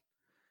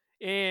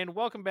And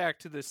welcome back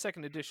to the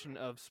second edition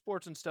of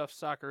Sports and Stuff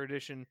Soccer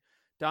Edition.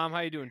 Dom, how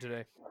you doing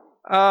today?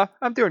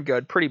 I'm doing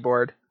good. Pretty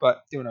bored,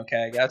 but doing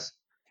okay, I guess.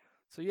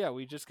 So yeah,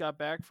 we just got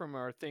back from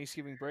our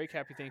Thanksgiving break.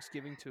 Happy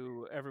Thanksgiving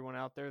to everyone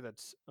out there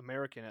that's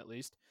American at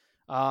least.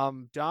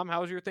 Dom,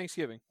 how was your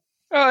Thanksgiving?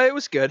 It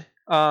was good.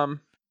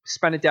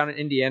 Spent it down in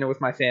Indiana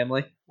with my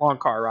family. Long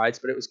car rides,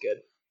 but it was good.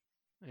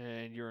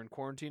 And you're in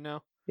quarantine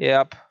now?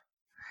 Yep.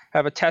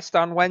 Have a test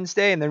on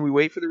Wednesday, and then we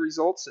wait for the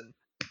results and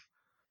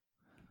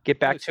get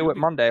Really? back So to you'll it be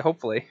Monday,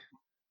 hopefully.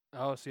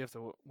 so you have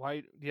to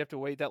why do you have to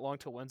wait that long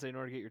till Wednesday in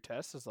order to get your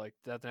test? Is like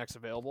that the next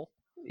available?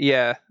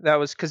 Yeah, that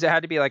was because it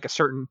had to be like a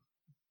certain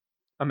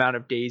amount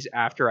of days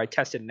after I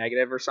tested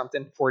negative or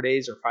something. 4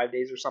 days or 5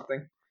 days or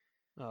something.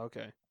 Oh,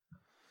 okay.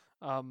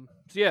 So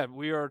yeah,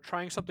 we are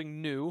trying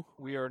something new.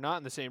 We are not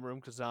in the same room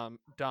because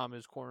Dom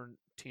is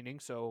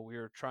quarantining, so we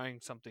are trying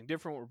something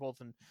different. We're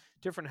both in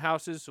different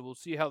houses, so we'll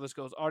see how this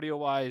goes audio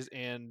wise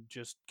and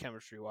just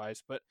chemistry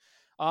wise. But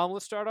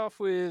let's start off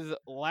with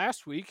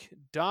last week.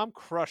 Dom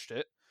crushed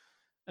it,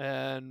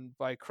 and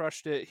by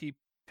crushed it, he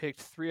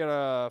picked 3 out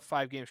of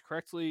 5 games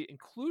correctly,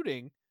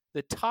 including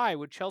the tie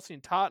with Chelsea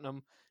and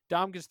Tottenham.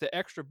 Dom gets the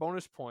extra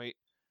bonus point.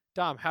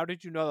 Dom, how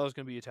did you know that was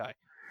going to be a tie?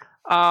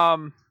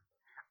 Um,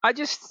 I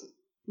just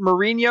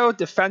Mourinho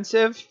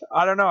defensive.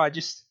 I don't know. I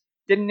just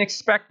didn't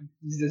expect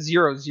the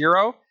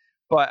 0-0,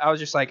 but I was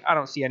just like, I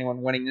don't see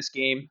anyone winning this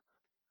game.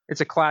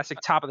 It's a classic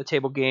top of the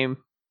table game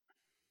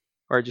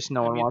where just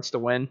no I one mean, wants to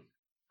win.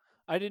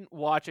 I didn't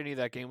watch any of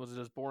that game. Was it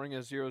as boring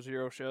as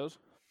 0-0 shows?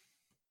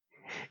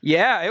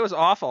 Yeah, it was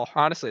awful.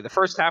 Honestly, the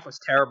first half was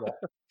terrible.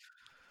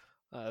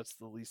 That's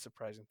the least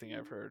surprising thing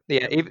I've heard.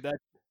 Yeah, I mean, that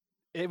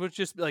it was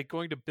just like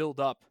going to build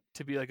up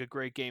to be like a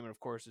great game, and of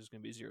course, it's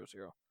going to be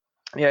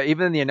 0-0.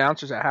 even the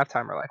announcers at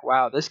halftime were like,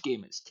 "Wow, this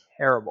game is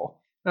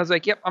terrible." And I was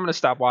like, "Yep, I'm gonna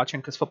stop watching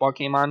because football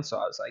came on." So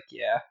I was like,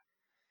 "Yeah, Oh,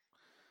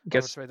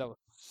 that's guess right. That was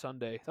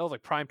Sunday. That was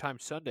like primetime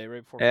Sunday,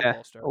 right before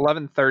yeah, football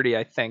started. 11:30,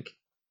 I think.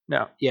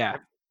 No, yeah, I,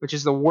 which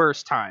is the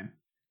worst time."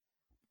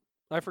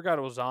 I forgot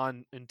it was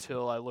on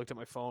until I looked at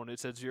my phone. It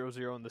said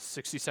 0-0 in the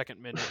 62nd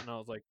minute, and I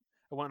was like,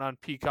 I went on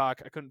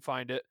Peacock. I couldn't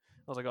find it.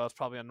 I was like, oh, it's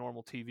probably on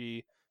normal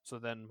TV. So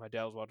then my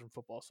dad was watching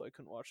football, so I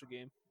couldn't watch the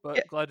game. Yeah,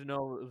 But glad to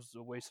know it was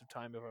a waste of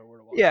time if I were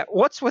to watch yeah. it.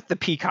 What's with the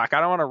Peacock? I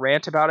don't want to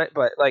rant about it,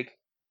 but like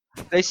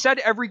they said,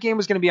 every game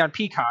was going to be on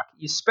Peacock.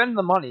 You spend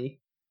the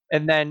money,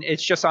 and then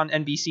it's just on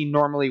NBC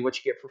normally,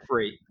 which you get for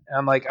free. And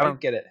I'm like, I I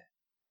don't get it.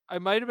 I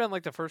might have been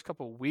like the first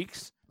couple of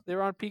weeks they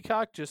were on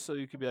Peacock, just so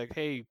you could be like,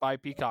 hey, buy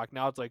Peacock.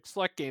 Now it's like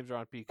select games are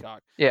on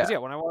Peacock. Yeah, Because yeah,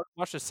 when I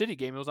watched the City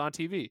game, it was on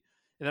TV,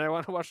 and then I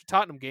went to watch the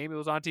Tottenham game, it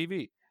was on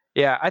TV.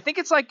 yeah. I think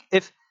it's like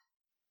if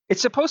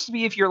it's supposed to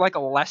be if you're like a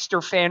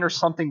Leicester fan or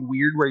something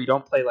weird where you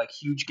don't play like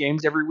huge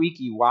games every week,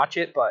 you watch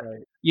it. But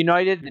Right.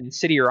 United and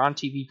City are on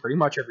TV pretty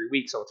much every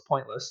week, so it's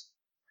pointless.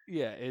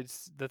 Yeah,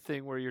 it's the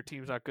thing where your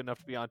team's not good enough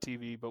to be on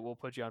TV, but we'll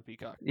put you on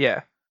Peacock.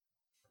 Yeah,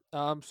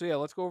 So yeah,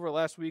 let's go over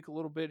last week a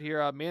little bit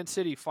here. Man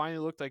City finally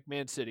looked like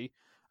Man City.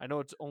 I know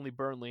it's only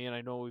Burnley, and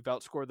I know we've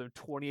outscored them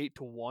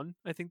 28-1.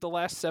 I think the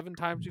last 7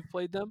 times we've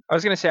played them. I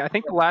was gonna say I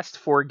think the last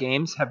 4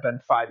 games have been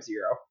 5-0.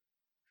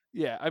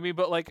 Yeah, I mean,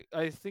 but like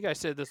I think I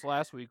said this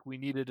last week, we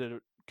needed a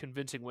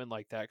convincing win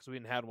like that because we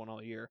hadn't had one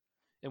all year,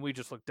 and we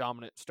just looked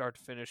dominant, start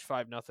to finish,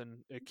 5-0.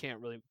 It can't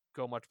really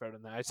go much better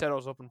than that. I said I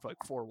was hoping for like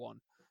 4-1.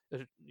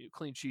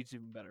 Clean sheets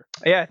even better.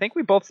 Yeah, I think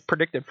we both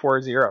predicted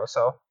 4-0.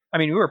 So I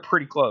mean, we were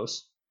pretty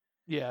close.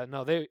 Yeah,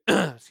 no, they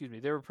excuse me,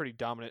 they were pretty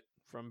dominant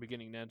from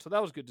beginning to end, so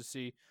that was good to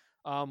see.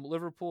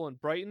 Liverpool and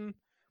Brighton,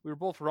 we were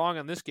both wrong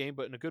on this game,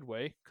 but in a good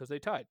way because they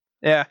tied.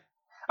 Yeah,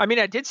 I mean,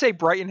 I did say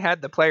Brighton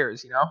had the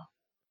players,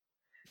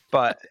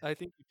 but I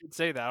think you did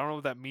say that. I don't know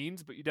what that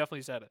means, but you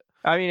definitely said it.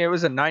 I mean, it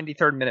was a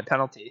 93rd minute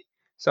penalty,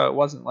 so it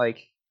wasn't like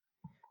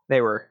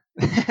they were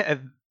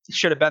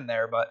should have been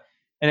there,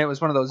 and it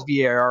was one of those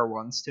VAR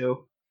ones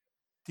too.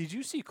 Did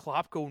you see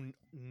Klopp go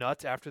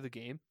nuts after the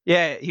game?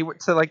 Yeah, he went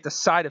to like the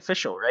side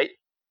official, right?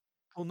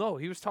 Well, no,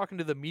 he was talking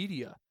to the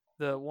media,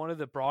 the one of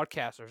the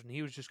broadcasters, and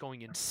he was just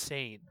going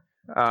insane,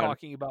 Um,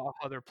 talking about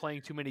how they're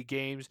playing too many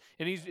games,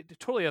 and he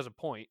totally has a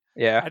point.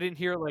 yeah, I didn't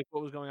hear like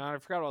what was going on. I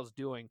forgot what I was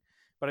doing,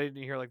 but I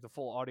didn't hear like the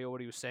full audio of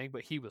what he was saying.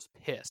 But he was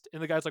pissed,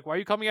 and the guy's like, "Why are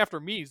you coming after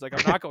me?" He's like,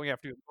 "I'm not going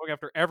after you. I'm going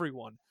after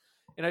everyone."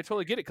 And I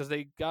totally get it because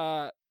they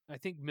got, I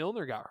think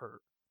Milner got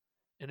hurt,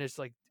 and it's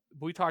like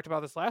we talked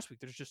about this last week.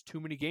 There's just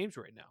too many games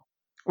right now.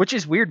 which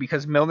is weird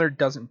because Milner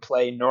doesn't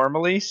play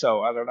normally,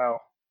 so I don't know.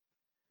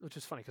 Which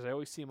is funny because I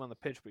always see him on the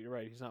pitch, but you're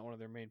right, he's not one of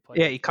their main players.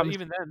 Yeah, he But comes.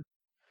 even then,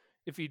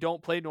 if you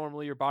don't play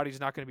normally, your body's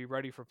not going to be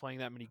ready for playing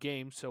that many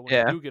games. So when you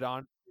Yeah, do get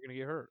on, you're going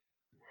to get hurt.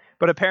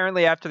 but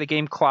apparently after the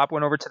game, Klopp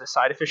went over to the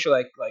side official,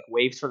 like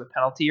waved for the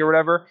penalty or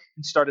whatever,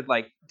 and started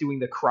like doing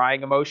the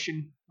crying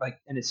emotion like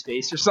in his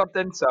face or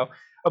something. So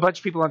a bunch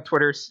of people on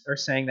Twitter are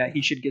saying that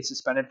he should get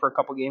suspended for a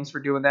couple games for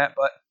doing that,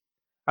 but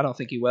I don't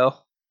think he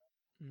will.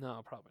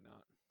 No, probably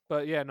not.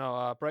 But yeah,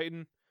 no,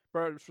 Brighton.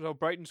 So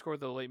Brighton scored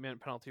the late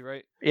minute penalty,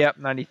 right? Yep,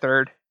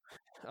 93rd.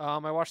 I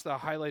watched the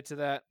highlights of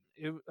that.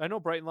 I know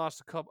Brighton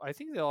lost a couple. I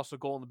think they lost a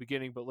goal in the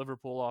beginning, but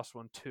Liverpool lost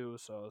one too,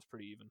 so it was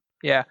pretty even.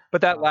 Yeah,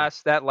 but that Um,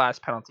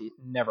 last penalty,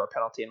 never a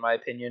penalty in my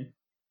opinion.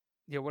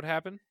 yeah, what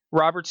happened?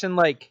 Robertson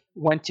like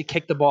went to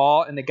kick the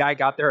ball, and the guy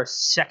got there a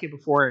second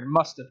before and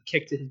must have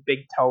kicked his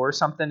big toe or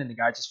something, and the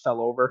guy just fell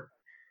over.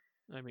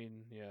 I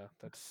mean, yeah,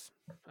 that's.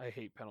 I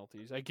hate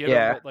penalties. I get them,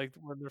 Yeah, but like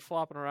when they're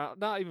flopping around,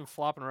 not even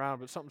flopping around,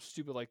 but something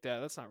stupid like that,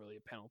 that's not really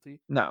a penalty.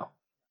 no,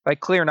 like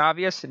clear and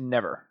obvious,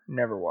 never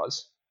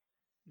was.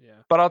 Yeah.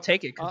 But I'll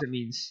take it because Uh, it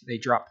means they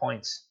drop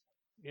points.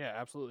 yeah,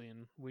 absolutely,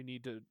 and we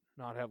need to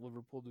not have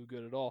Liverpool do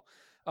good at all.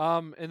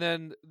 And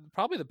then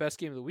probably the best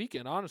game of the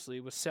weekend, honestly,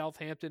 was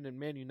Southampton and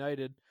Man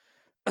United.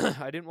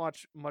 I didn't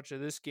watch much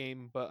of this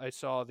game, but I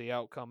saw the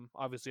outcome,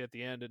 obviously at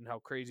the end, and how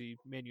crazy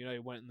Man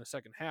United went in the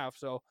second half.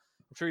 So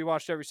I'm sure you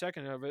watched every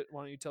second of it.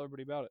 Why don't you tell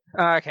everybody about it?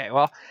 Okay,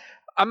 well,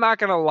 I'm not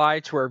gonna lie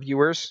to our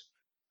viewers.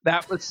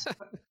 That was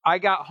I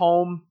got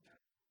home,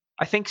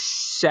 I think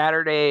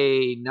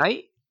Saturday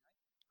night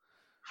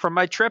from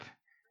my trip,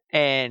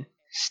 and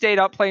stayed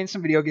up playing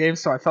some video games.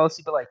 So I fell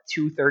asleep at like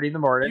 2:30 in the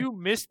morning. You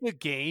missed the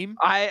game.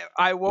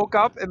 I woke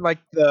up in like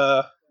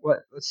the what?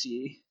 Let's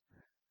see,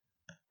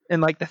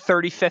 in like the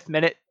 35th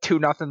minute,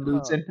 2-0 Oh,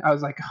 losing. I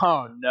was like,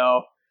 oh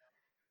no.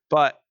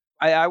 But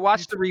I you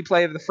watched the t-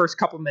 replay of the first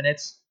couple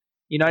minutes.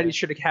 yeah, United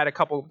should have had a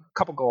couple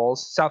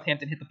goals.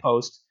 Southampton hit the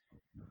post.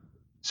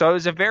 So it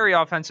was a very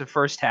offensive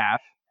first half.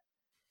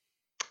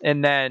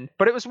 And then,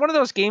 but it was one of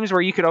those games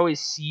where you could always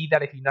see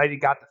that if United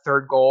got the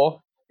third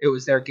goal, it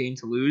was their game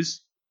to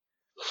lose.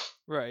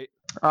 right.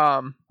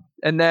 Um,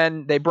 and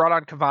then they brought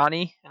on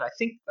Cavani, and I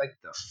think like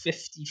the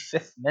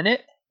 55th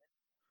minute.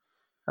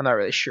 I'm not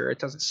really sure. It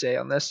doesn't say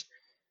on this.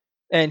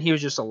 And he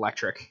was just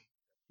electric.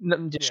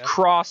 Just Yeah,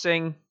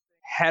 crossing,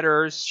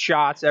 headers,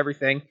 shots,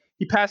 everything.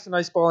 He passed a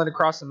nice ball in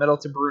across the middle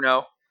to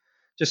Bruno.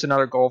 Just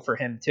another goal for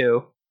him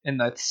too in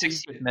the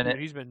 60th minute.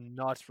 he's been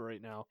nuts right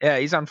now. Yeah,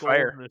 he's on Goals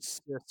fire. and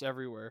assists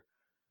everywhere.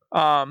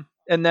 And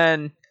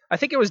then I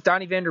think it was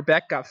Donny van der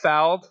Beek got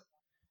fouled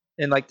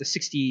in like the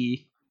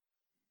 69th,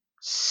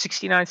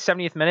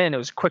 70th minute, and it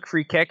was a quick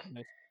free kick.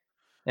 Nice.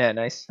 Yeah,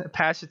 nice.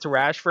 Passed it to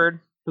Rashford,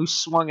 who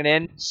swung it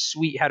in.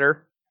 Sweet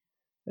header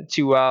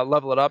to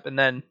level it up. And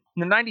then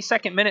in the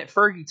 92nd minute,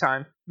 Fergie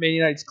time, Man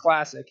United's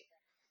classic.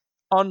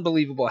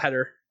 Unbelievable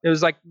header. It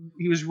was like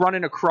he was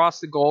running across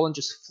the goal and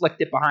just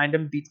flicked it behind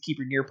him, beat the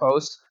keeper near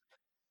post.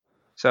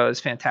 So it was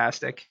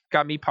fantastic.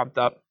 Got me pumped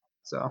up.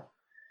 So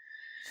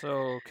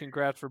So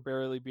congrats for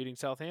barely beating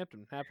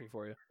Southampton. Happy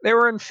for you. they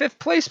were in 5th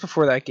place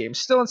before that game,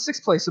 still in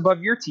 6th place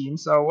above your team.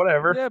 So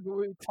whatever. Yeah, but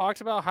we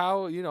talked about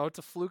how it's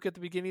a fluke at the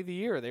beginning of the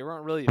year. They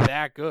weren't really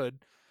that good.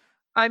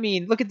 I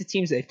mean, look at the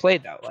teams they've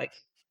played though. Like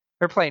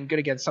they're playing good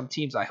against some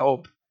teams. I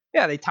hope.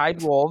 Yeah, they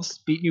tied Wolves,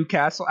 beat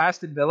Newcastle,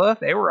 Aston Villa.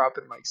 They were up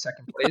in like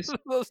 2nd place.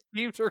 Those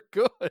teams are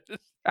good.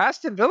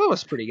 Aston Villa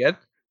was pretty good.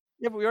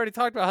 Yeah, but we already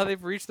talked about how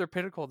they've reached their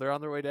pinnacle. They're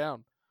on their way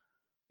down.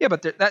 Yeah,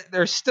 but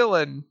they're still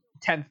in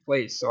 10th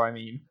place. So I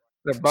mean,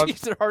 they're above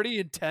Jeez, they're already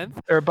in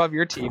 10th. they're above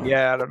your team.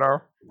 Yeah, I don't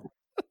know.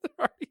 They're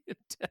already in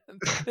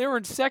 10th. They were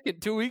in 2nd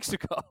 2 weeks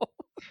ago.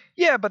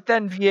 Yeah, but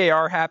then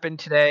VAR happened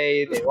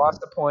today. They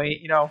lost a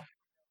point.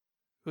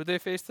 Who'd they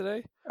face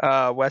today?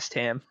 West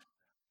Ham.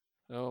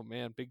 Oh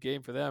man, big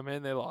game for them,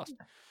 and they lost.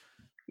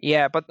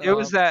 Yeah, but it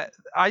was Um, that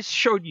I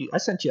showed you. I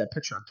sent you that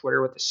picture on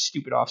Twitter with the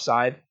stupid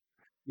offside.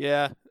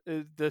 yeah,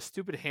 the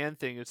stupid hand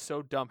thing is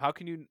so dumb. How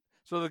can you?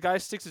 So the guy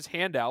sticks his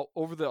hand out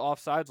over the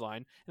offsides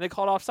line, and they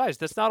call it offsides.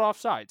 That's not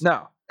offsides.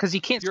 No, because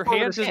he can't Your score with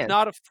hand his does hand.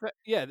 not affect.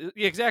 Yeah,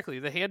 exactly.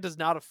 The hand does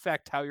not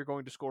affect how you're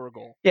going to score a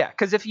goal. Yeah,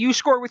 because if you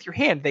score with your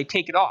hand, they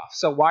take it off.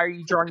 So why are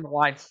you drawing the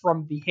line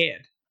from the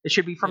hand? It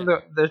should be from Yeah,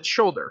 the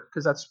shoulder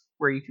because that's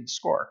where you can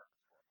score.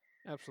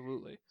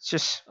 absolutely. It's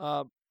just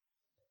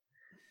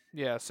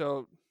Yeah,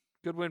 so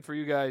good win for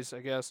you guys, I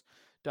guess.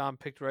 Dom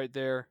picked right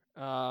there.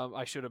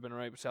 I should have been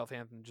right, but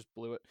Southampton just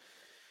blew it.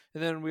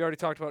 And then we already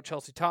talked about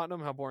Chelsea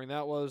Tottenham, how boring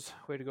that was.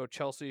 Way to go,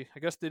 Chelsea. I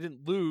guess they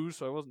didn't lose,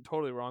 so I wasn't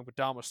totally wrong, but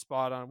Dom was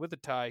spot on with a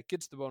tie,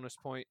 gets the bonus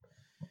point.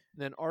 And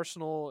then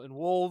Arsenal and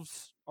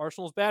Wolves.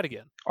 Arsenal's bad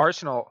again.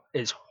 Arsenal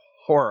is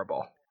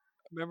horrible.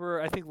 Remember,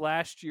 I think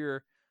last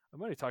year, I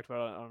might have talked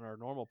about it on our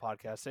normal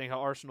podcast, saying how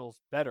Arsenal's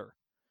better.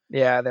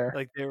 Yeah, they're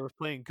Like they were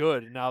playing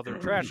good, and now they're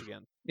trash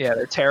again. yeah,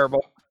 they're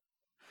terrible.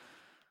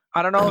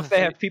 I don't know if they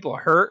So have people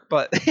hurt,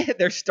 but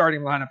their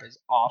starting lineup is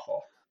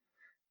awful.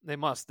 they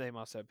must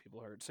have people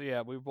hurt. So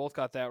yeah, we both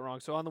got that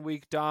wrong. So on the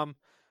week, Dom,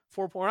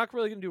 4 points. We're not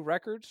really going to do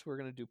records. We're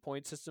going to do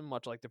point system,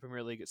 much like the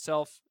Premier League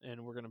itself,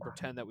 and we're going to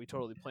pretend that we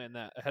totally planned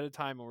that ahead of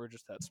time and we're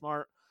just that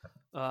smart.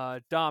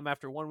 Dom,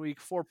 after 1 week,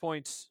 4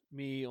 points.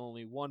 Me,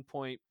 only 1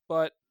 point,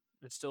 but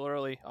it's still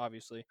early,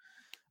 obviously.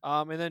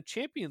 And then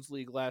Champions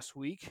League last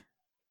week.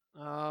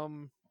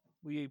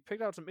 We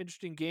picked out some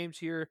interesting games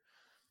here.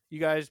 You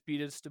guys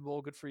beat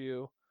Istanbul. Good for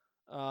you.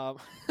 Um,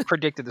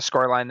 Predicted the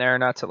scoreline there,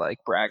 not to like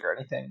brag or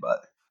anything, but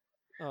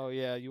oh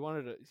yeah, you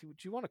wanted a? Do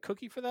you want a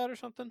cookie for that or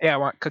something? yeah, I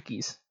want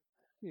cookies.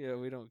 Yeah,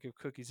 we don't give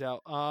cookies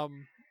out. I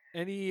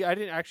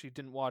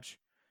didn't watch.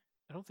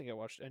 I don't think I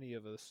watched any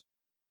of this.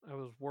 I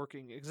was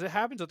working because it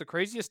happens at the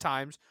craziest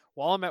times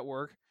while I'm at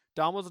work.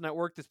 Dom wasn't at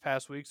work this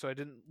past week, so I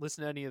didn't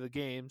listen to any of the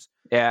games.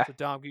 Yeah. So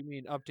Dom, give me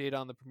an update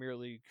on the Premier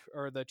League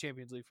or the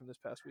Champions League from this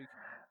past week.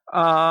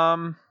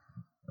 Um,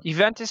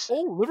 Juventus.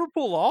 Oh,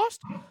 Liverpool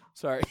lost.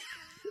 Sorry.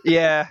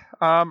 Yeah.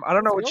 I don't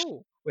Let's know which.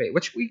 go. Wait,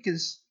 which week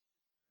is?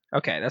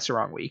 Okay, that's the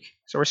wrong week.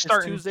 So we're It's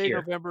starting Tuesday, here.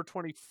 November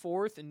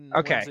 24th, and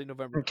Okay. Wednesday,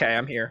 November Okay,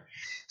 I'm 25th. here.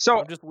 So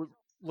I'm just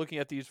looking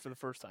at these for the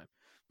first time.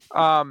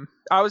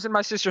 I was in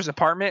my sister's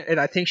apartment, and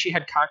I think she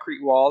had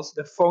concrete walls.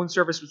 The phone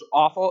service was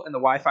awful, and the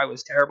Wi-Fi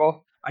was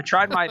terrible. I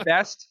tried my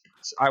best.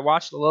 I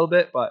watched a little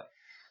bit, but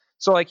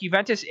so like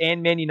Juventus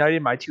and Man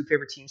United, my two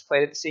favorite teams,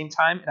 played at the same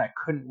time, and I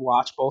couldn't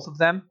watch both of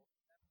them.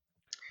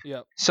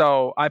 Yep.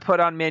 So I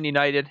put on Man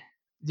United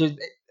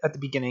at the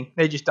beginning.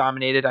 They just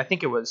dominated. I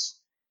think it was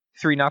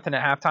 3-0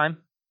 at halftime.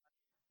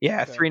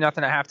 Yeah, Okay. 3-0 at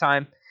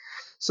halftime.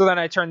 So then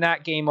I turned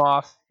that game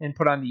off and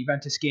put on the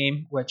Juventus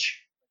game, which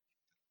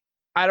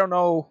I don't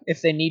know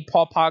if they need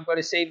Paul Pogba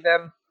to save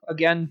them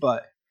again,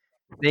 but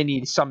they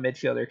need some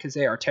midfielder because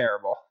they are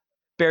terrible.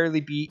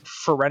 Barely beat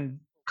Ferenc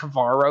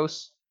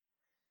Kvaros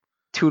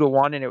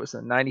 2-1, and it was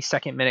a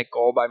 92nd minute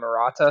goal by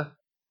Morata.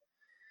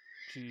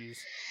 Jeez.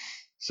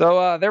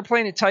 So they're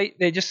playing it tight.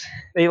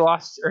 They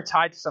lost or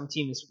tied to some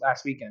team this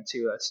last weekend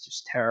too. That's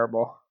just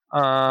terrible.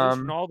 At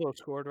least Ronaldo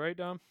scored, right,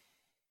 Dom?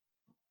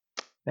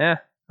 Yeah,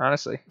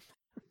 honestly,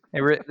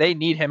 they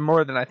need him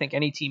more than I think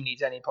any team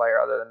needs any player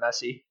other than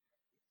Messi.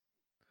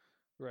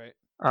 Right.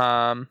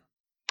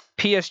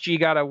 PSG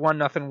got a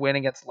 1-0 win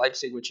against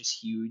Leipzig, which is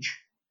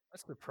huge.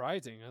 That's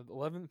surprising. An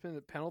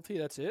 11th-minute penalty.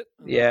 That's it.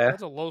 Yeah.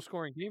 That's a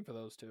low-scoring game for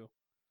those two.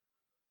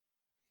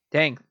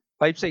 Dang,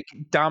 Leipzig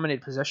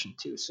dominated possession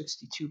too,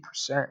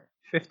 62%,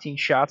 15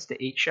 shots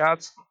to 8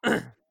 shots.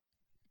 I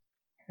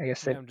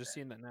guess I'm just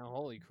seeing that now.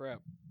 Holy crap!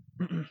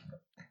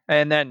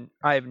 And then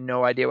I have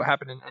no idea what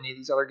happened in any of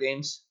these other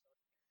games.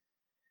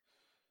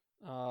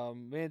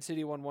 Man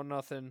City won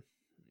 1-0.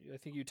 I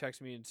think you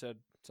texted me and said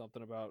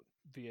something about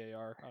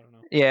VAR. I don't know.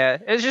 Yeah,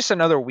 it's just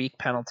another weak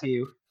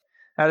penalty.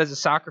 As a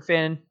soccer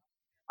fan,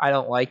 I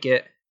don't like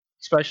it,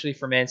 especially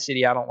for Man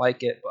City. I don't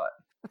like it,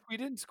 but we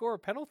didn't score a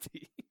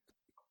penalty.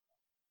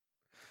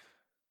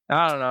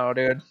 I don't know,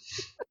 dude.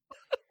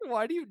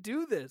 Why do you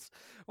do this?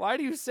 Why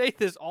do you say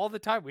this all the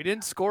time? We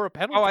didn't score a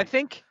penalty. Oh, I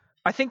think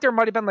there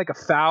might have been like a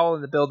foul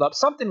in the build-up,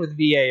 something with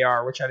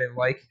VAR, which I didn't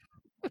like.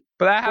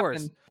 But that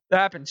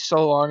happened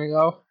so long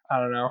ago. I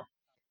don't know.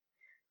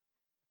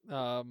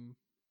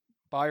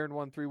 Bayern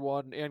won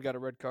 3-1 and got a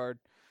red card.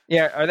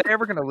 Yeah, are they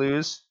ever going to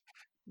lose?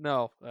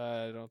 No,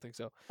 I don't think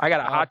so. I got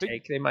a hot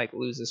take. They might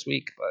lose this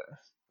week, but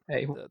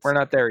hey, we're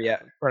not there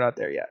yet.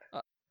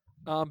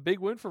 Big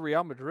win for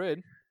Real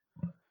Madrid.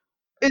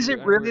 Is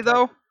it really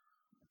though?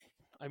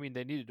 I mean,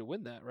 they needed to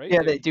win that, right?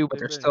 Yeah, they do, but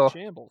they're still in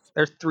shambles.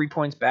 They're 3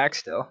 points back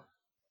still.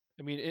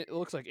 I mean, it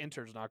looks like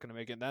Inter's not going to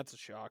make it, and that's a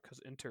shock because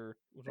Inter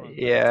was one of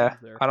the teams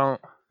there.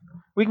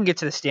 We can get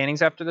to the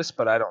standings after this,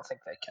 but I don't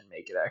think they can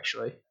make it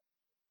actually.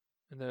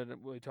 And then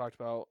we talked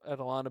about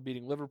Atalanta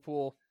beating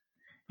Liverpool.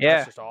 Yeah,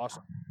 that's just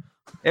awesome.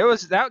 It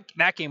was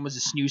that game was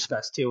a snooze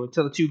fest too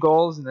until the 2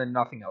 goals, and then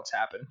nothing else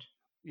happened.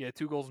 Yeah,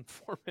 2 goals in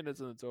 4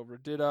 minutes, and it's over.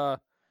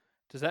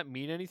 Does that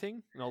mean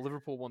anything? No,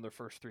 Liverpool won their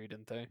first 3,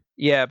 didn't they?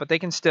 Yeah, but they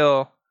can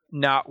still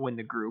not win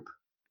the group,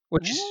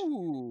 which is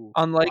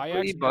unlikely.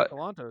 Ajax but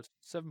Atalanta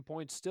 7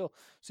 points still.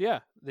 So yeah,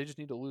 they just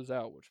need to lose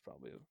out, which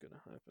probably is going to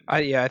happen.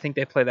 I think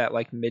they play that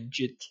like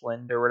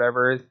Midtjylland or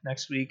whatever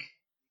next week.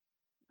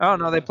 Oh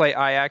no, they play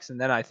Ajax,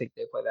 and then I think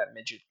they play that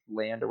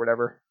Midtjylland or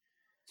whatever.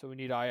 So we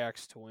need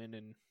Ajax to win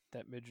and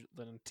that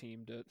Midtjylland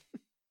team to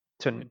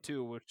win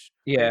too, which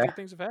good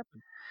things have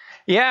happened.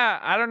 Yeah,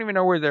 I don't even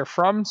know where they're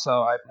from,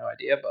 so I have no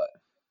idea. But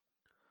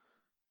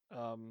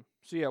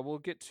so yeah, we'll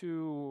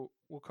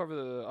cover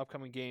the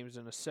upcoming games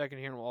in a second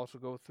here, and we'll also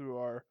go through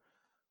our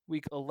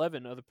Week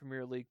 11 of the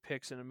Premier League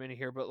picks in a minute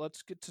here. But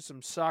let's get to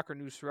some soccer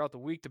news throughout the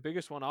week. The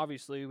biggest one,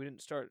 obviously, we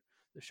didn't start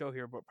the show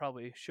here, but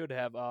probably should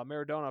have.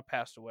 Maradona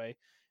passed away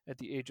at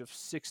the age of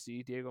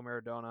 60. Diego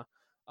Maradona.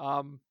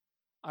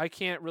 I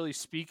can't really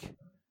speak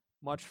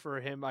much for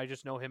him. I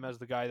just know him as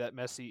the guy that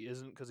Messi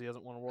isn't because he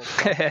hasn't won a World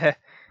Cup.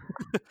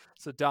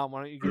 So, Dom,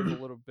 why don't you give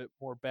a little bit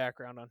more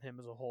background on him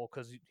as a whole?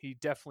 Because he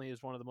definitely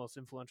is one of the most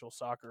influential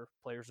soccer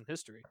players in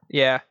history.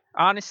 Yeah,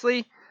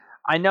 honestly,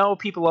 I know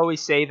people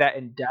always say that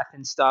in death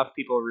and stuff,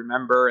 people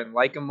remember and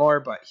like him more,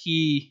 but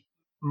he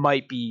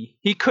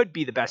could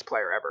be the best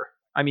player ever.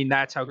 I mean,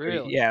 that's how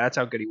good. That's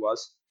how good he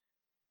was.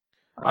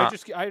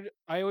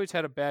 I always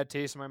had a bad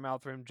taste in my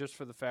mouth for him just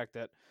for the fact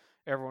that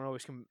everyone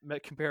always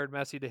compared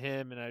Messi to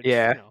him, and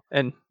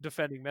and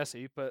defending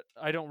Messi, but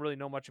I don't really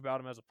know much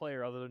about him as a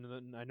player other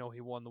than I know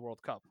he won the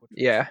World Cup.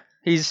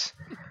 He's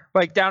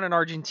like down in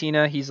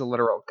Argentina, he's a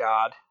literal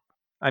god.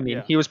 I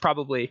mean, he was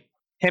probably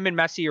him and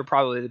Messi are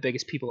probably the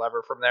biggest people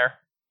ever from there.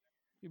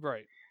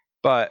 Right.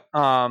 But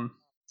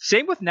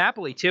same with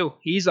Napoli too.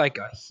 He's like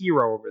a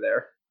hero over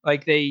there.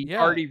 Like they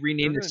already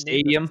renamed the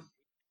stadium.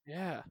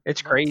 Yeah.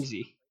 It's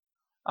crazy.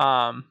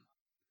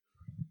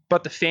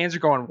 but the fans are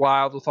going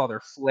wild with all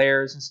their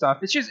flares and stuff.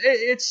 It's just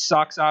it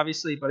sucks,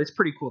 obviously, but it's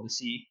pretty cool to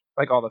see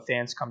like all the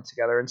fans come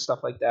together and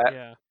stuff like that.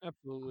 Yeah,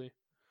 absolutely.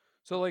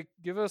 So, like,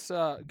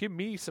 give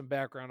me some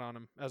background on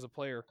him as a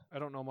player. I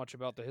don't know much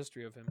about the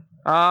history of him.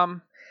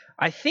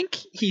 I think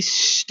he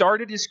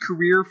started his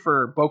career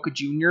for Boca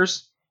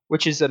Juniors,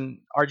 which is an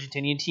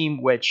Argentinian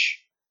team.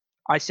 Which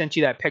I sent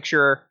you that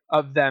picture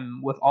of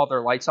them with all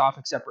their lights off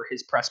except for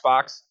his press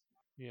box,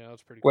 Yeah,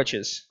 that's pretty which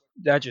cool. is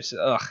that just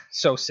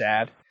so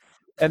sad.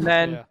 And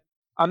then Yeah,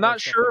 I'm I like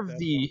not stuff sure like of that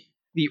as well.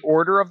 the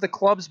order of the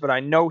clubs, but I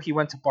know he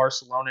went to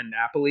Barcelona and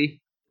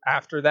Napoli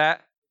after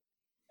that,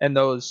 and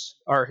those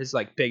are his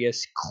like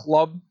biggest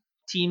club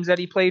teams that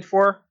he played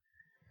for.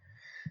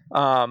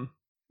 Um,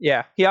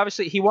 yeah, he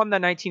won the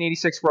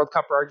 1986 World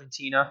Cup for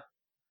Argentina,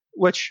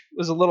 which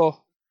was a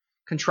little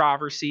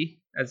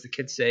controversy, as the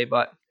kids say,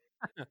 but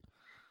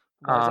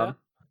Why is that? um,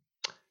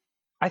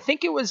 I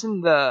think it was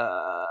in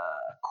the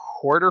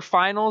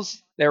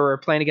quarterfinals. They were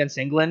playing against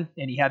England,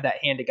 and he had that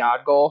hand to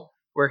God goal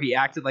where he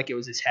acted like it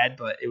was his head,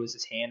 but it was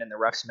his hand, and the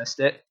refs missed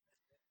it.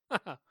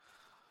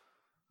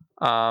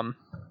 Um,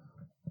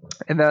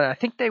 and then I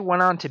think they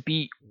went on to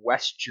beat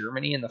West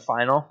Germany in the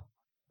final,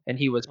 and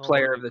he was Oh,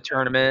 player of maybe the back in the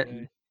tournament, and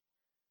day.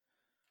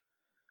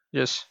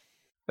 just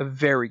a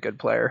very good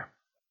player.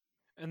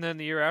 And then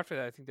the year after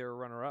that, I think they were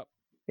runner up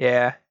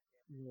Yeah,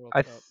 in the World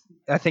I th- Cup.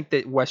 I think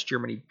that West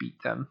Germany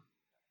beat them.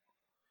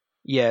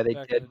 Yeah, they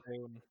Back in did. the day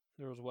when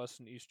there was West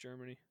and East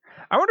Germany.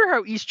 I wonder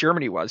how East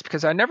Germany was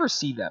because I never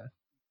see them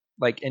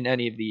like in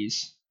any of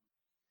these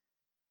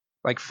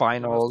like They must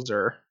finals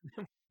or.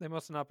 they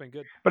must have not been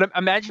good. But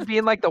imagine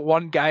being like the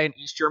one guy in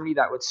East Germany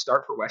that would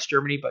start for West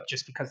Germany, but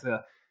just because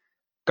the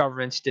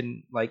governments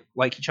didn't like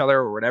each other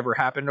or whatever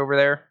happened over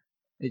there,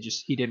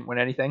 he didn't win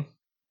anything.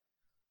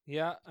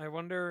 Yeah, I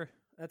wonder.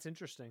 That's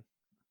interesting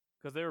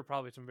because they were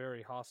probably some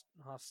very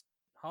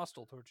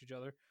hostile towards each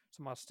other,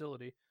 some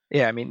hostility.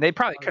 Yeah, I mean they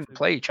probably couldn't Obviously,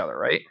 play each other,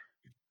 right?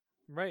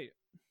 right?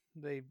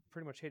 They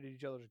pretty much hated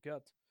each other's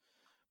guts.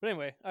 But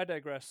anyway, I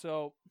digress.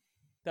 So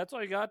that's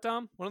all you got,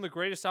 Dom? One of the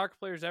greatest soccer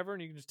players ever,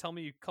 and you can just tell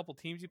me a couple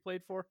teams he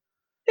played for?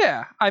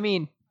 Yeah, I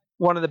mean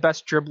one of the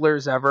best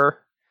dribblers ever.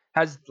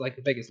 Has like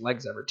the biggest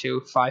legs ever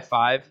too.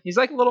 5'5". He's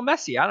like a little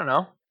Messi. I don't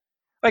know.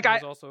 Like He I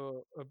was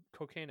also a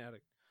cocaine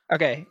addict.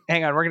 Okay,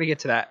 hang on. We're gonna get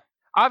to that.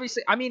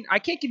 Obviously, I mean I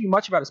can't give you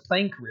much about his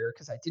playing career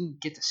because I didn't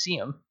get to see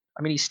him.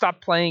 I mean he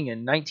stopped playing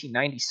in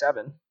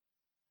 1997.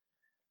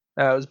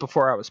 It was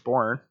before I was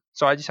born,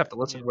 so I just have to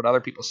listen Yeah. to what other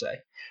people say.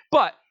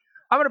 But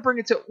I'm gonna bring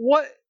it to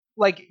what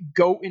like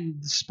goat in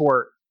the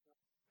sport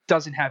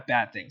doesn't have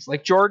bad things.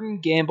 Like Jordan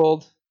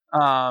gambled,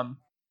 That's a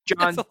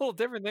John, little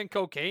different than yeah,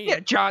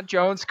 cocaine. John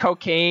Jones,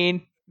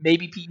 cocaine,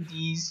 maybe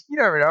PEDs. You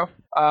never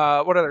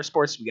know. What other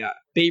sports we got?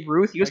 Babe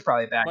Ruth, he was Mike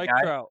probably a bad Mike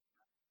guy. Trout.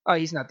 Oh,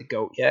 he's not the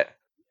goat yet.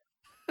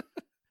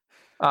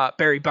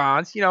 Barry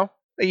Bonds,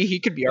 he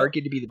could be But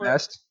argued to be the but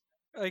best.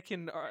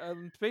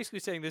 I'm basically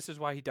saying this is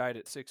why he died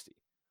at 60.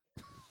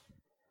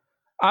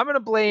 I'm gonna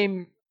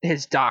blame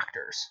his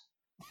doctors.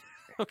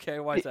 Okay,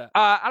 why is that?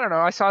 I don't know.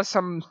 I saw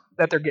some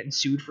that they're getting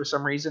sued for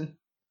some reason.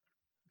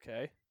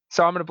 Okay.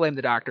 So I'm going to blame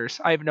the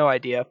doctors. I have no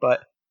idea, but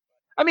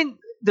I mean,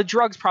 the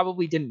drugs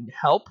probably didn't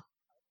help,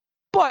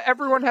 but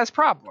everyone has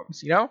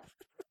problems,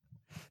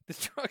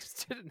 The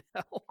drugs didn't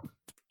help.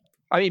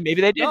 I mean,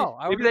 maybe they did. No,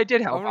 Maybe they did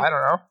I help. would I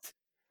don't know.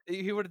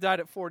 he would have died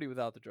at 40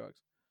 without the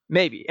drugs.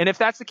 Maybe. And if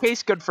that's the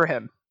case, good for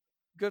him.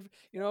 Good,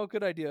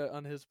 good idea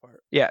on his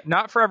part. Yeah,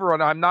 not for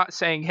everyone. I'm not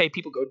saying, hey,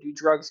 people go do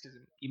drugs because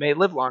you may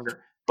live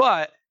longer,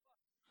 but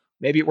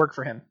maybe it worked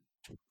for him.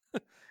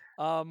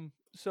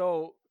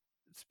 So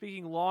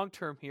speaking long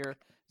term here,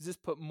 does this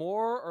put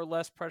more or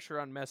less pressure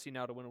on Messi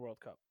now to win a World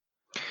Cup?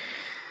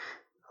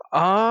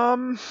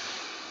 Um,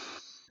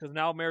 Because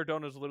now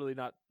Maradona's literally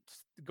not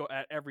go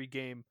at every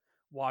game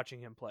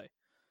watching him play,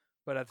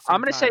 but at the I'm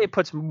same going to say time, it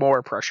puts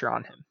more pressure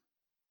on him.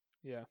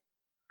 yeah,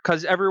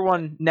 Because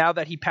everyone, now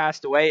that he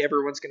passed away,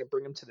 everyone's going to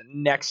bring him to the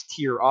next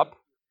tier up.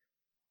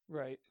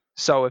 right.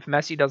 So if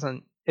he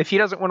doesn't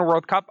win a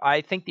World Cup,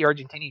 I think the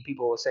Argentinian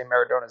people will say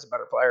Maradona is a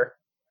better player.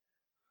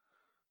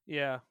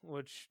 Yeah,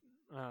 which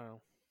I don't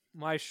know.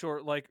 My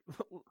short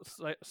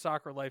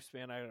soccer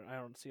lifespan, I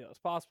don't see that as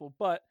possible.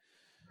 But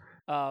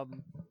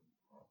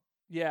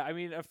yeah, I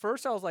mean, at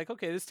first I was like,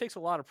 okay, this takes a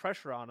lot of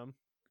pressure on him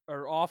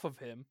or off of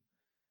him.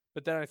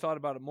 But then I thought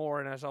about it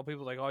more, and I saw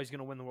people like, oh, he's going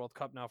to win the World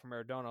Cup now for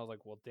Maradona. I was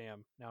like, well,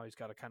 damn, now he's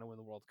got to kind of win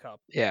the World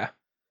Cup, Yeah.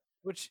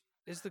 which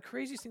is the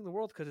craziest thing in the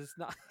world because it's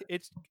not.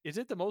 Is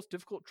it the most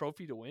difficult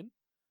trophy to win?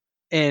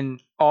 In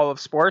all of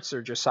sports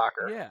or just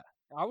soccer? Yeah,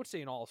 I would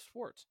say in all of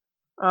sports.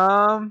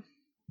 Um,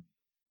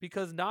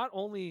 Because not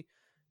only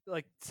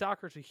like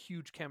soccer is a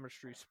huge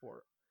chemistry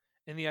sport,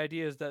 and the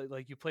idea is that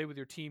like you play with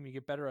your team, you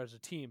get better as a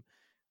team,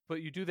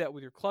 but you do that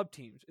with your club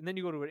teams, and then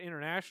you go to your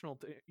international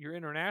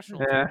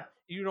team, yeah.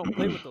 you don't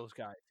play with those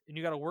guys, and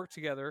you got to work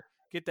together,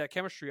 get that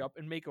chemistry up,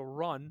 and make a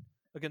run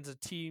against a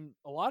team.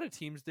 A lot of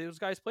teams, those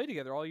guys play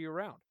together all year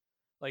round,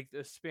 like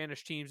the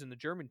Spanish teams and the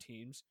German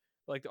teams.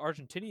 Like the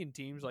Argentinian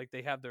teams, like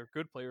they have their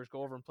good players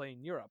go over and play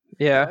in Europe. So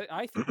Yeah.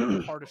 I think it's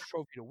the hardest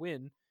trophy to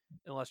win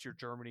unless you're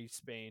Germany,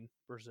 Spain,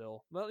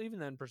 Brazil. Well, even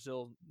then,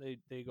 Brazil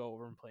they go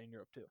over and play in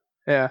Europe too.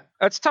 Yeah,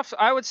 that's tough.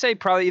 I would say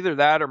probably either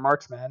that or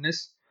March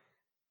Madness.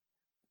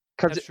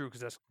 Because That's true because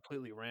that's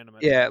completely random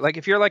at yeah, times. like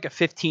if you're like a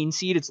 15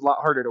 seed, it's a lot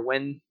harder to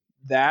win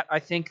that I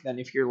think than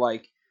if you're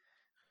like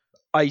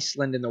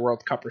Iceland in the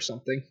World Cup or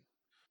something.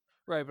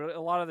 Right, but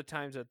a lot of the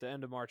times at the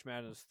end of March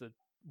Madness, the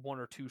 1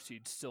 or 2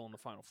 seeds still in the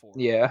Final Four.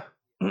 Yeah.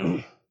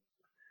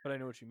 But I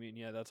know what you mean.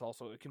 Yeah, that's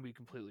also it can be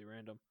completely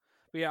random.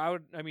 But yeah,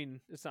 I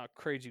mean, it's not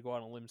crazy to go out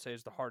on a limb and say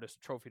it's the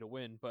hardest trophy to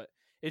win, but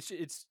it's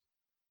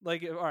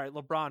like all right,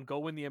 LeBron go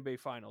win the NBA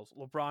Finals.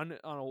 LeBron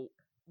on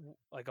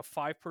a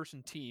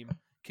 5-person team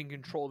can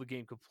control the game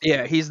Yeah,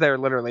 completely. he's there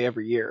literally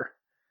every year.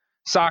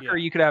 Soccer,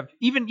 Yeah,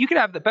 you could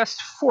have the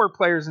best 4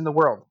 players in the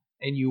world,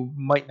 and you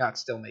might not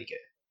still make it.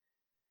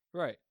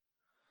 right.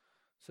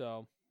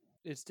 So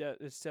it's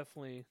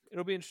definitely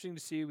it'll be interesting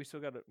to see. We still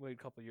got to wait a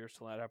couple of years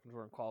till that happens.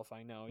 We're in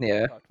qualifying now. We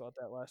Yeah. talked about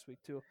that last week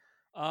too.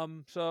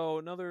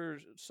 So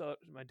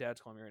my dad's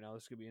calling me right now.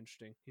 This is gonna be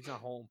interesting. He's not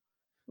home,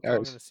 so I'm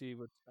Ours. gonna see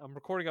what I'm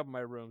recording up in my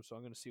room. So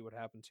I'm gonna see what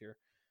happens here.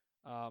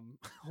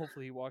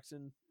 Hopefully he walks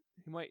in.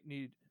 He might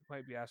be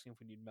asking if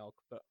we need milk,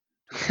 but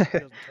too bad he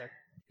doesn't text.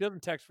 He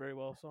doesn't text very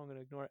well, so I'm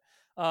gonna ignore it.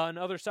 In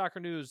other soccer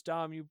news,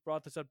 Dom, you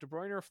brought this up. De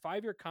Bruyne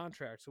 5-year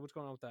contract. So what's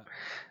going on with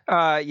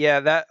that? Yeah,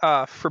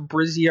 that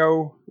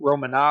Fabrizio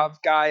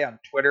Romanov guy on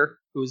Twitter,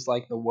 who's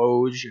like the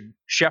Woj and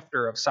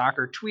Schefter of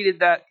soccer, tweeted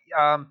that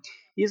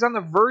he's on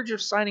the verge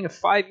of signing a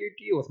 5-year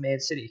deal with Man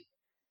City,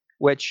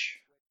 which,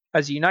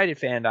 as a United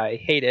fan, I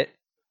hate it.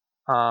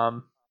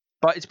 Um,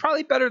 but it's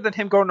probably better than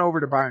him going over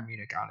to Bayern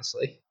Munich,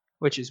 honestly,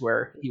 which is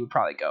where he would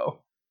probably go.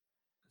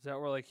 Is that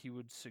where like he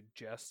would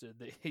suggest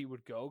that he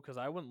would go? Because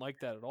I wouldn't like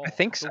that at I all.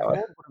 think The so. world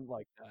wouldn't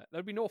like that.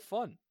 That'd be no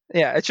fun.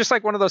 Yeah, it's just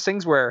like one of those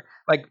things where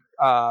like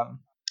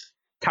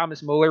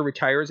Thomas Muller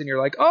retires, and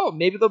you're like, oh,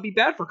 maybe they'll be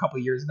bad for a couple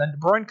of years, and then De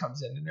Bruyne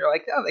comes in, and you're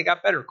like, oh, they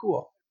got better,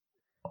 cool.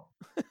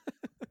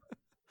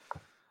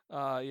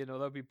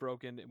 That'd be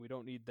broken, and we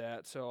don't need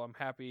that. So I'm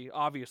happy.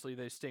 Obviously,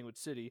 they're staying with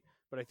City,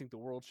 but I think the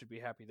world should be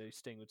happy that he's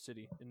staying with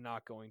City and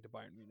not going to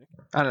Bayern Munich.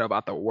 I don't know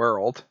about the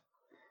world. Oh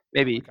my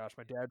Maybe. gosh,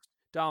 my dad,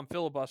 Dom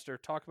filibuster.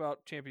 Talk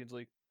about Champions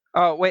League.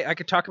 Oh wait, I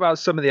could talk about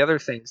some of the other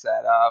things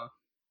that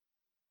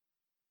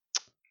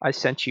I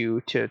sent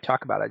you to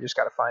talk about. I just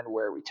got to find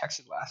where we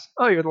texted last.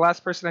 Oh, you're the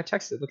last person I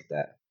texted. Look at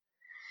that.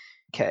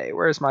 Okay,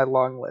 where's my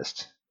long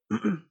list?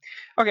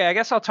 Okay, I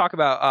guess I'll talk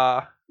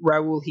about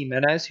Raul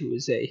Jimenez, who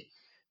is a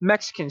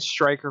Mexican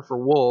striker for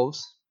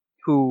Wolves,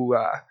 who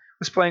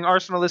was playing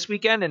Arsenal this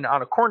weekend, and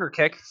on a corner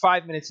kick,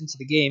 5 minutes into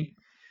the game,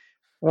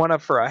 went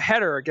up for a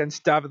header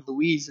against David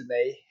Luiz, and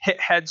they hit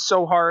head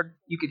so hard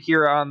you could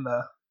hear on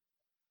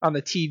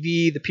the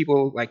TV, the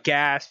people like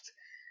gasped.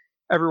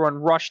 Everyone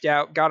rushed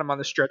out, got him on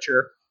the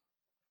stretcher.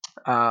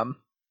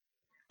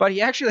 But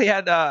he actually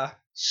had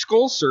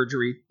skull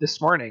surgery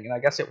this morning, and I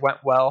guess it went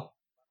well.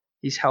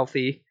 He's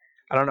healthy.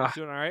 I don't know. He's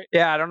doing all right.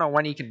 Yeah, I don't know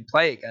when he can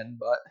play again,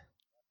 but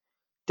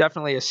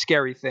definitely a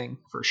scary thing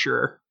for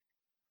sure.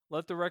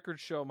 Let the record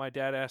show. My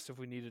dad asked if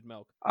we needed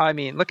milk, I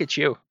mean, look at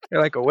you.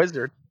 You're like a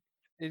wizard.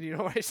 and you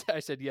know what I said? I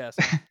said yes.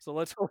 So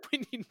let's hope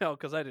we need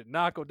milk because I did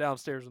not go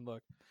downstairs and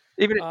look.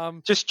 Even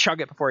Um, just chug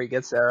it before he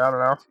gets there. I don't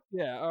know.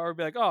 Yeah, or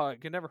be like, oh,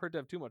 it can never hurt to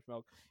have too much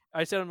milk.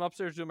 I said I'm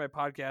upstairs doing my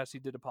podcast. He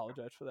did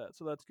apologize for that,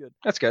 so that's good.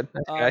 That's good.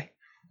 That's okay.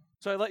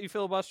 So I let you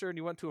filibuster, and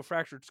you went to a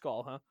fractured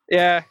skull, huh?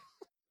 Yeah,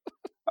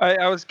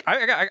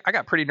 I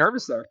got pretty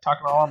nervous there,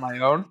 talking all on my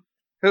own.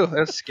 Ooh,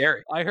 that's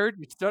scary. I heard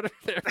you stuttered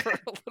there for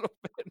a little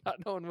bit, not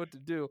knowing what to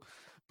do,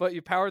 but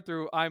you powered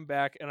through. I'm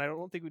back, and I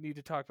don't think we need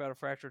to talk about a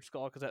fractured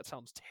skull because that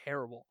sounds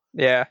terrible.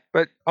 Yeah,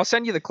 but I'll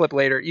send you the clip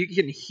later. You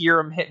can hear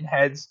him hitting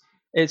heads.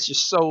 It's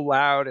just so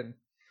loud, and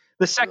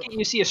the second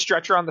you see a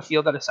stretcher on the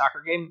field at a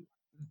soccer game,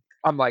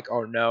 I'm like,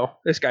 oh no,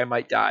 this guy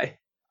might die.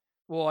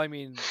 Well, I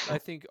mean, I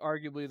think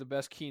arguably the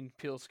best Key and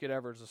Peele skit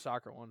ever is the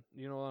soccer one.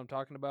 You know what I'm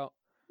talking about?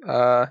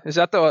 Is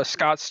that the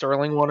Scott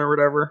Sterling one or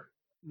whatever?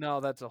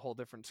 No, that's a whole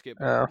different skit.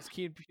 But Oh, it's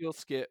Key and Peele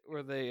skit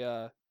where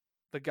the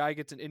guy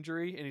gets an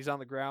injury and he's on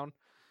the ground,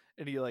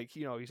 and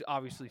he's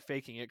obviously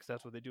faking it because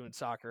that's what they do in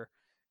soccer.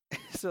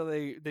 So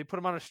they put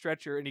him on a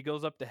stretcher, and he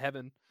goes up to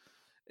heaven,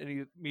 and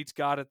he meets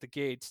God at the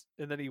gates,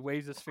 and then he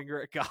waves his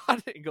finger at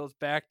God and goes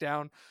back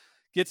down,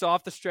 gets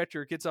off the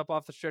stretcher, gets up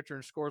off the stretcher,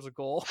 and scores a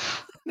goal.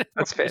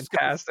 that's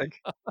fantastic.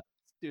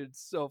 Dude,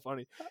 it's so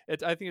funny.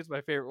 I think it's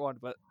my favorite one,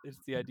 but it's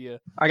the idea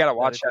I gotta that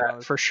watch if you're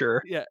that for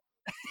sure. yeah,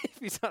 if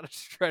he's on a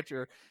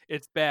stretcher,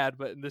 it's bad.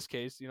 But in this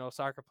case,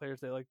 soccer players,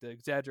 they like to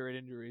exaggerate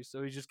injuries.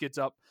 So he just gets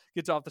up,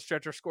 gets off the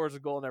stretcher, scores a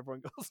goal, and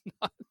everyone goes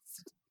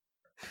nuts.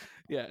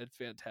 Yeah, it's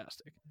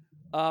fantastic.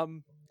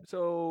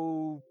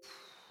 So,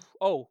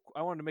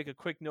 I wanted to make a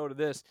quick note of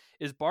this.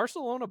 Is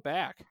Barcelona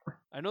back?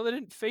 I know they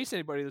didn't face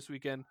anybody this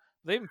weekend.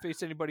 They haven't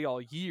faced anybody all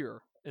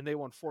year, and they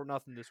won 4-0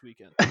 this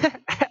weekend.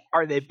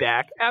 Are they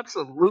back?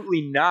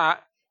 Absolutely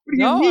not. What do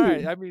you No, mean? all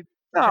right. I mean,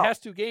 No. the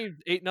past 2 games,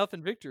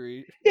 8-0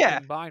 victory Yeah.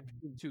 combined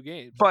between 2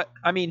 games. But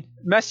I mean,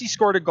 Messi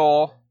scored a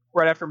goal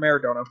right after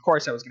Maradona. Of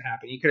course, that was going to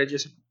happen. He could have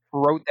just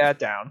wrote that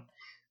down.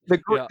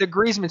 The Yeah.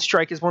 Griezmann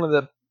strike is one of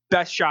the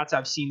best shots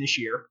I've seen this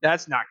year.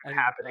 That's not going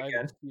to happen I again.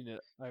 haven't seen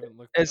it. I haven't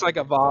looked. It's I like a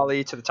haven't looked at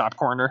volley to the top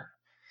corner.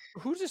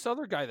 it. Who's this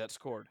other guy that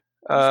scored?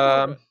 He scored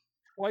Um,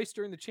 twice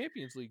during the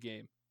Champions League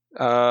game.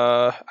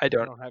 I I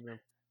don't. don't have it.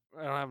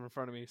 I don't have it in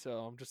front of me, so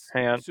I'm just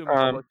Hang on. assuming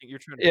you're looking. You're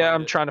trying to Yeah, find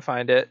I'm it. trying to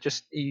find it.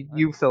 Just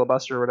you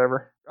filibuster or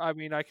whatever. I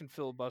mean, I can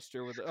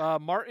filibuster with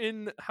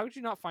Martin. How did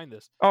you not find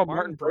this? Oh,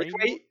 Martin Martin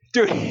Braithwaite.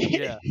 Braithwaite,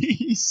 dude, Yeah.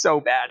 he's so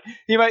bad.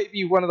 He might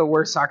be one of the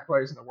worst soccer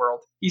players in the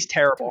world. He's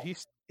terrible. Dude,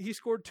 he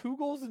scored 2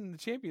 goals in the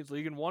Champions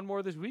League and 1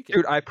 more this weekend.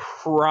 Dude, I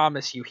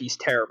promise you, he's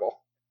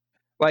terrible.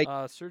 Like,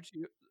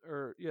 Serginho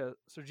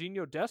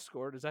Dest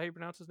scored. Is that how you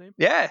pronounce his name?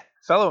 yeah,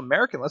 fellow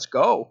American. Let's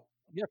go.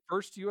 Yeah,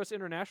 first U.S.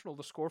 international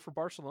to score for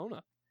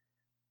Barcelona.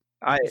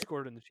 I He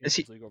scored in the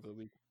Champions League over the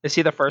week. Is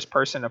he the first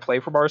person to play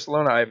for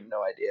Barcelona? I have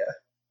no idea.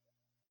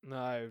 No,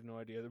 I have no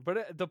idea.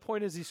 But the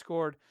point is he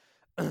scored,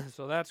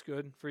 so that's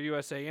good for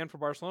USA and for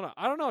Barcelona.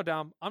 I don't know,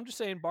 Dom. I'm just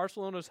saying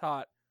Barcelona's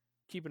hot.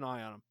 Keep an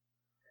eye on them.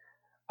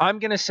 I'm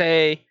going to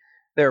say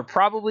they're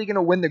probably going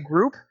to win the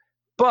group,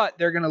 but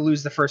they're going to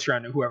lose the first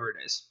round to whoever it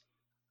is.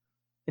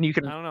 And I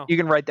don't know. You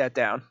can write that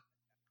down.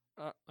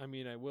 I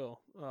mean, I will.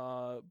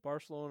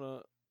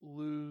 Barcelona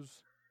lose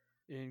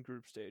in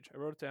group stage. I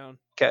wrote it down.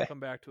 Okay.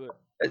 Come back to it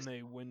when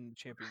they win the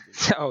Champions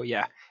League. Oh,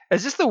 yeah.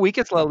 Is this the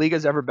weakest La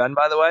Liga's ever been,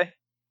 by the way?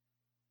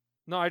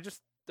 No,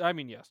 I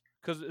mean, yes.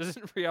 Because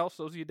isn't Real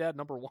Sociedad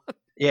number 1?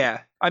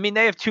 Yeah. I mean,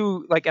 they have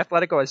 2, like,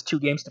 Atletico has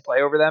 2 games to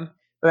play over them.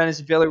 But then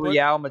it's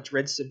Villarreal,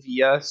 Madrid,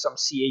 Sevilla, some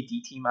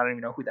CAD team. I don't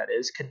even know who that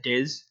is.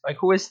 Cadiz. Like,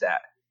 who is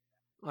that?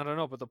 I don't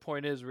know, but the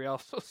point is Real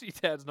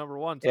Sociedad's number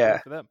 1, so Yeah.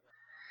 good for them.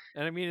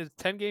 And I mean, it's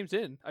 10 games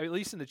in. At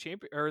least in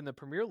the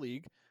Premier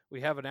League, we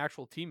have an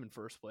actual team in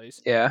first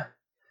place. Yeah.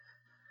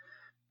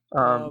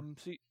 So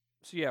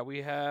yeah,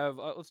 we have.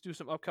 Let's do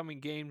some upcoming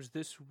games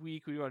this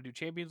week. We want to do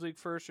Champions League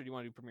first, or do you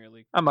want to do Premier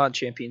League? I'm on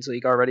Champions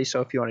League already,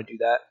 so if you want to do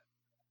that.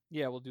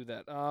 Yeah, we'll do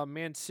that.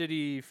 Man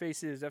City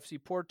faces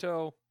FC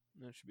Porto.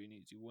 That should be an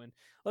easy win.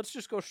 Let's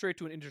just go straight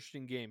to an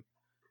interesting game.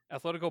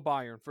 Atletico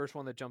Bayern, first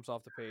one that jumps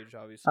off the page,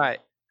 obviously. All right.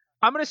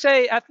 I'm going to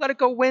say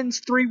Atletico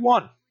wins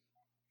 3-1.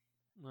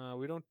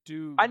 We don't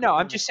do. I know.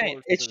 I'm just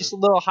saying. It's just a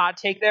little hot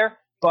take there,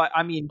 but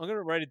I mean. I'm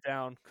gonna write it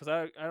down because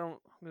I don't.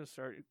 I'm gonna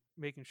start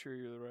making sure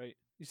you're right.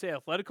 You say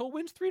Atletico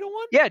wins 3-1?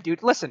 Yeah,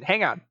 dude. Listen,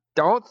 hang on.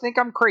 Don't think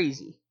I'm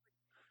crazy.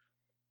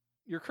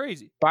 You're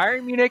crazy.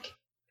 Bayern Munich,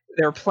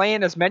 they're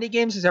playing as many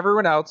games as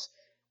everyone else.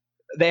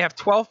 They have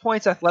 12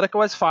 points.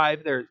 Atletico has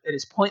 5. It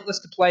is pointless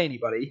to play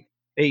anybody.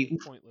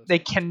 They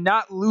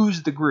cannot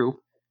lose the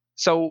group.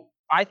 So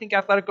I think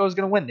Atletico is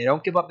going to win. They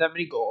don't give up that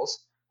many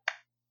goals.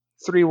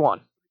 3-1.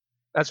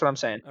 That's what I'm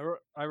saying.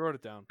 I wrote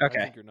it down. Okay.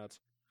 I think you're nuts.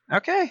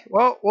 Okay.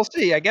 Well, we'll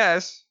see, I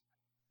guess.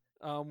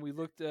 We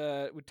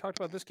talked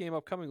about this game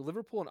upcoming.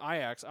 Liverpool and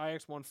Ajax.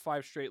 Ajax won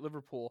 5 straight.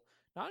 Liverpool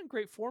not in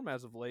great form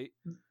as of late.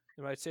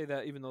 And I'd say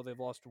that even though they've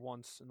lost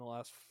once in the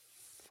last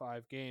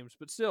 5 games,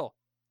 but still,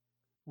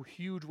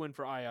 huge win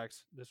for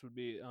Ajax. This would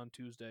be on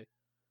Tuesday.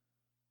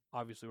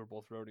 Obviously, we're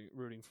both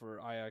rooting for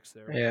Ajax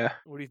there. Yeah.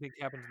 What do you think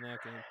happens in that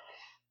game?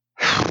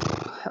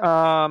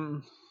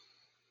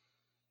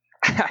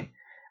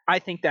 I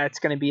think that's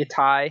going to be a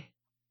tie.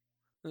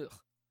 Ugh.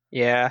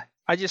 Yeah.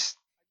 I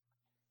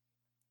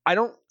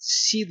don't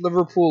see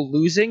Liverpool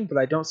losing, but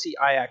I don't see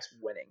Ajax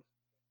winning.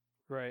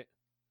 Right.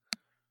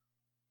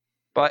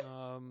 But,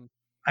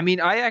 I mean,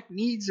 Ajax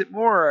needs it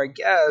more, I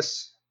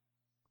guess.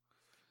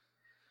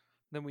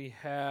 Then we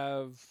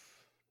have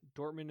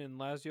Dortmund and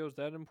Lazio. Is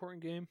that an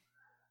important game?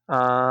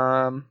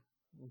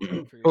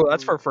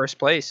 That's for first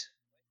place.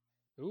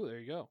 Oh, there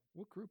you go.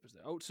 What group is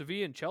that? Oh,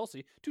 Sevilla and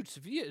Chelsea. Dude,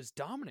 Sevilla is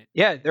dominant.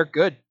 Yeah, they're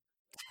good.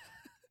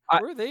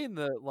 Where are they in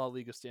the La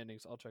Liga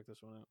standings? I'll check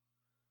this one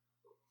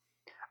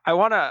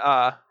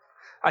out.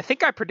 I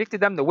think I predicted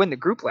them to win the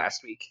group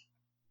last week.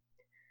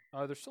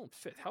 They're still in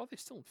 5th. How are they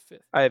still in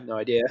 5th? I have no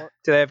idea.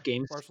 Do they have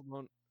games?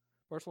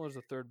 Barcelona's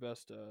the 3rd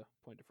best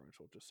point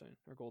differential, just saying.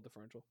 Or goal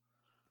differential.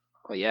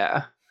 Well,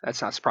 yeah.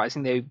 That's not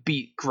surprising. They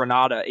beat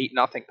Granada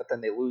 8-0, but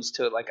then they lose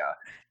to like a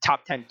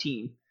top 10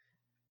 team.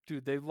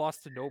 Dude, they've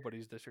lost to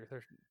nobodies this year.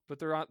 But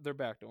they're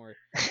back, don't worry.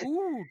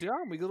 Ooh,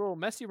 damn, we got a little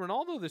Messi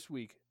Ronaldo this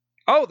week.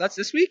 Oh, that's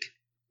this week?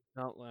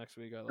 No, last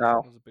week. It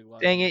was a big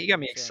lie. Dang it, you got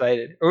me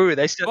excited. Ooh,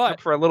 they set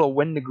up for a little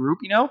win the group,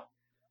 you know?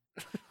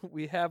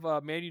 We have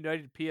Man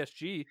United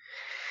PSG.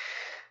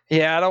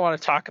 Yeah, I don't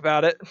want to talk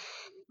about it.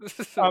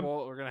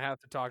 Well, we're going to have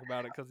to talk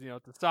about it because,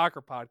 it's a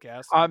soccer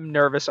podcast. I'm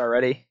nervous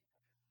already.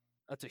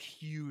 That's a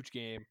huge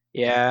game.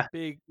 Yeah.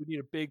 We need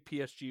a big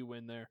PSG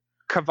win there.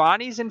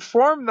 Cavani's in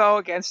form, though,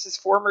 against his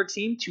former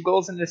team. 2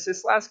 goals and an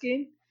assist last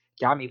game.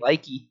 Got me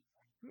likey.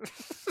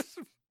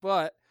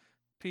 But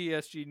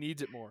PSG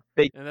needs it more.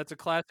 And that's a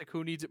classic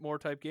who needs it more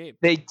type game.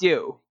 They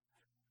do.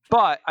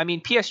 But, I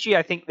mean, PSG,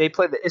 I think they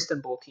play the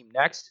Istanbul team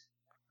next.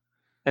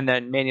 And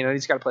then Man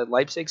United's got to play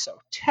Leipzig. So,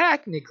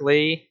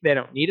 technically, they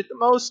don't need it the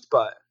most,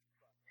 but.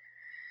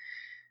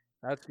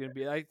 That's going to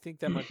be, I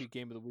think that might be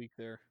game of the week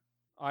there.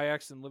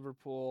 Ajax and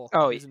Liverpool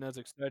isn't as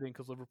exciting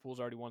because Liverpool's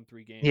already won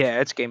 3 games.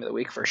 Yeah, it's game of the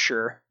week for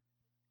sure.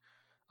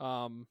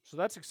 So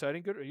that's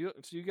exciting. Good.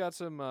 So you got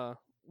some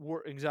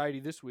anxiety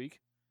this week.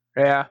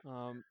 Yeah.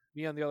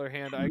 Me on the other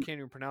hand, I can't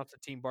even pronounce the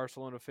team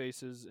Barcelona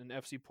faces, and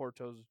FC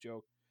Porto's a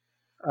joke.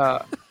 Uh,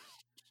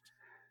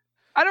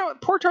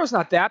 Porto's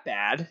not that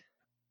bad.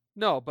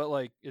 No, but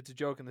like it's a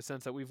joke in the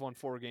sense that we've won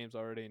 4 games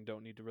already and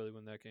don't need to really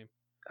win that game.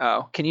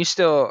 Oh, can you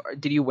still?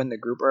 Did you win the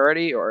group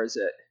already, or is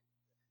it?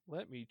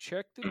 Let me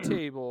check the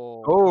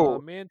table.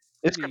 Oh, Man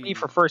this could be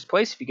for City, first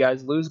place if you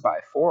guys lose by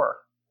 4.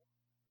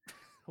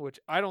 which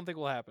I don't think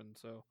will happen.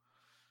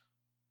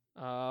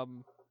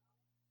 Um,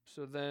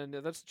 so then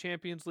that's the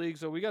Champions League.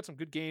 So we got some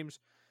good games.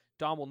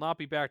 Dom will not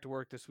be back to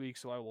work this week,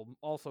 so I will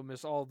also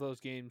miss all of those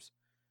games.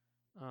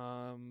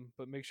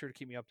 But make sure to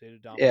keep me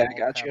updated, Dom, Yeah, on I all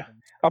that got you.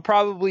 happens. I'll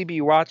probably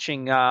be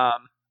watching Atletico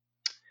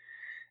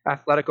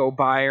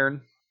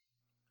Bayern.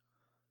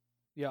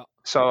 Yeah.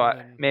 So And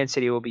then Man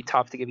City will be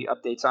tough to give you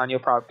updates on. You'll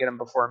probably get them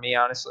before me,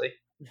 honestly.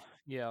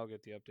 yeah, I'll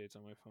get the updates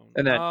on my phone.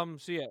 And then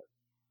So yeah,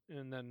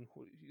 and then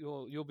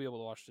you'll be able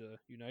to watch the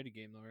United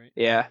game though, right?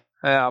 yeah,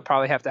 I'll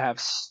probably have to have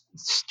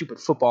stupid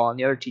football on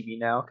the other TV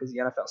now because the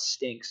NFL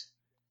stinks.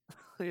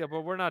 Yeah,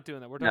 but we're not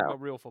doing that. We're talking No,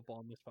 about real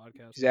football in this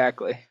podcast.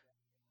 exactly.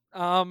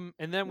 And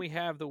then we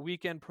have the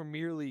weekend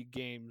Premier League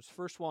games.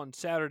 First one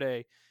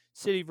Saturday,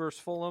 City versus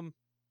Fulham.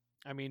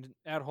 I mean,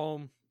 at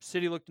home,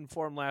 City looked in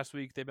form last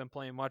week. They've been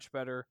playing much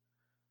better.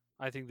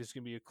 I think this is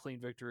gonna be a clean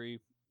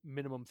victory,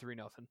 minimum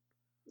 3-0.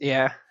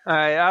 Yeah,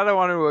 I don't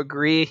want to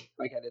agree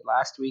like I did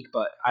last week,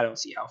 but I don't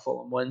see how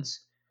Fulham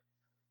wins.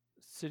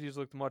 City's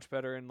looked much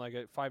better in like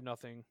a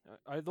 5-0.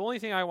 The only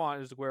thing I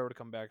want is Aguero to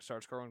come back,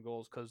 start scoring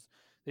goals because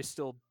they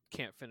still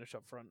can't finish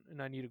up front,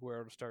 and I need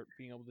Aguero to start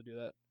being able to do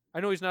that. I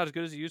know he's not as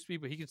good as he used to be,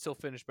 but he can still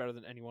finish better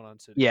than anyone on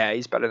City. Yeah,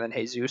 he's better than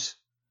Jesus.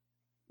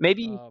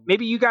 Maybe Um,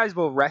 maybe you guys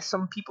will rest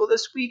some people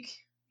this week,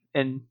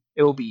 and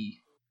it will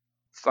be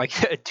like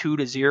a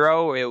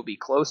 2-0, or it will be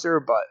closer.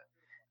 But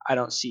I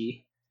don't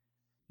see.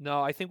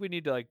 no, I think we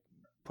need to like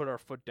put our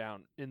foot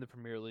down in the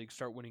Premier League,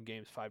 start winning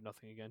games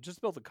 5-0 again,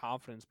 just build the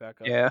confidence back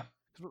up. Yeah,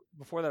 'Cause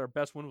before that, our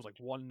best win was like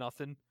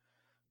 1-0,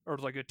 or it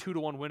was like a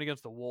 2-1 win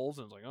against the Wolves,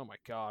 and it's like, oh my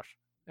gosh.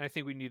 And I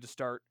think we need to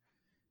start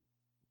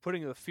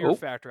putting the fear oh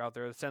factor out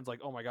there that sounds like,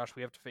 oh my gosh,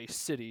 we have to face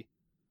City.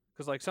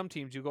 Because like some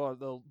teams, you go out,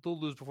 they'll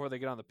lose before they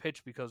get on the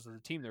pitch because of the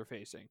team they're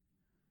facing.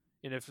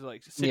 And if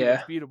like City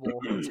yeah, was beatable,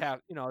 it's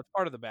it's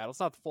part of the battle. It's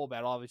not the full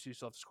battle. Obviously, you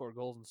still have to score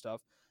goals and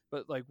stuff.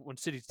 But like when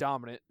City's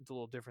dominant, it's a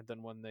little different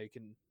than when they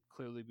can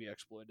clearly be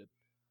exploited.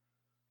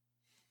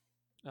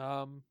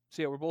 So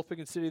yeah, we're both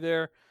picking City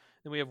there.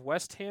 Then we have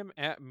West Ham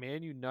at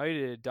Man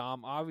United.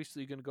 Dom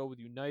obviously going to go with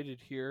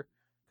United here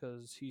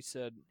because he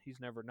said he's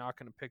never not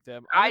going to pick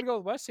them. I'm going I to go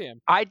with West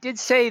Ham. I did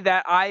say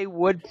that I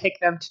would pick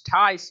them to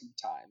tie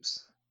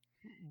sometimes,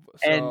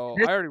 and So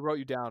I already wrote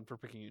you down for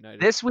picking United.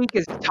 this week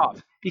is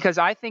tough because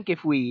I think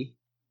if we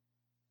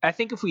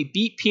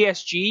beat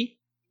PSG,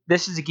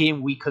 this is a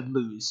game we could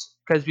lose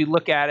because we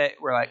look at it,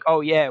 we're like,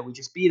 oh yeah, we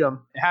just beat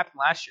them. It happened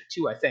last year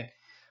too, I think.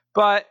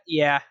 But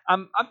yeah,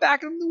 I'm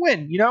backing them to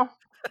win. You know?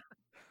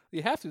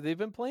 You have to. They've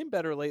been playing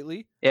better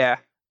lately, Yeah,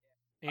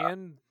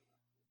 and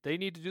they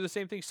need to do the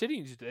same thing City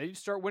needs to do. They need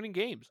to start winning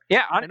games.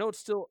 yeah, I know it's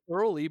still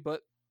early, but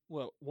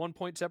 1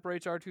 point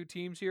separates our two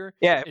teams here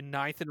yeah, in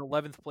 9th and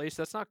 11th place.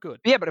 That's not good.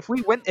 yeah. But if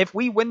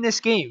we win this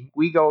game,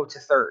 we go to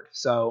third.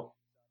 So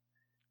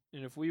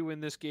And if we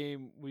win this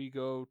game, we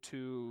go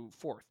to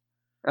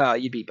 4th.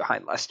 you'd be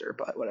behind Leicester,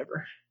 but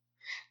whatever.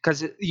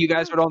 Because you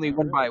guys would only Not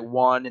win by really.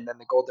 1, and then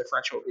the goal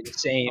differential would be the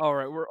same. All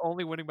right, we're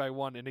only winning by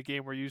 1 in a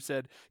game where you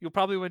said you'll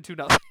probably win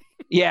 2-0.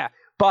 Yeah,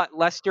 but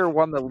Leicester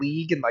won the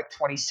league in like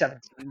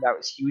 2017. That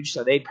was huge,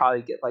 so they'd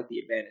probably get like the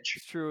advantage.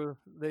 It's true.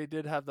 They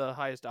did have the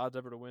highest odds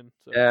ever to win,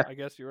 so Yeah. I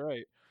guess you're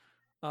right.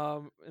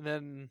 And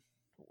then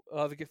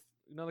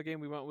another game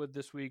we went with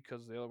this week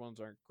because the other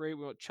ones aren't great.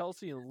 We went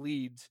Chelsea and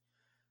Leeds.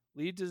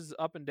 Leeds is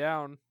up and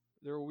down.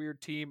 They're a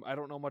weird team. I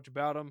don't know much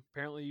about them.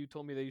 Apparently, you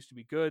told me they used to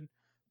be good,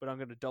 but I'm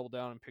going to double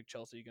down and pick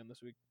Chelsea again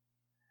this week.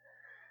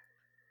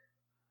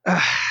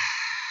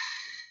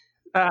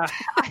 I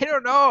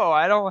don't know.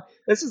 I don't.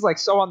 This is like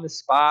so on the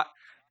spot.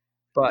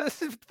 But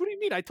What do you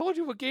mean? I told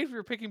you what games we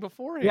were picking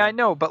beforehand. yeah, I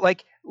know. But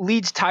like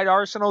Leeds tied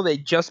Arsenal. They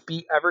just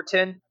beat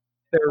Everton.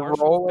 They're Arsenal's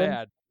rolling.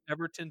 bad.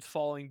 Everton's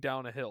falling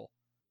down a hill.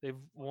 They've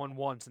won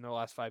once in their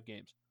last 5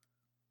 games.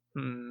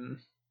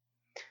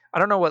 I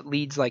don't know what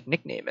Leeds like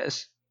nickname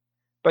is,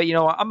 but you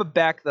know what? I'm gonna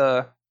back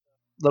the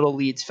little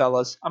Leeds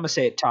fellas. I'm gonna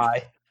say a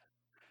tie.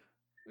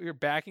 You're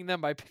backing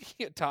them by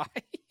picking a tie.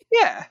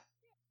 Yeah,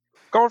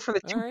 going for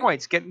the All 2 right.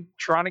 points,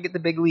 trying to get the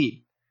big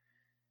lead.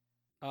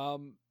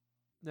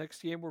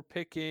 Next game we're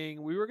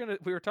picking. We were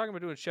talking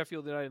about doing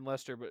Sheffield United and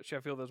Leicester, but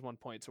Sheffield has 1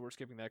 point, so we're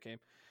skipping that game.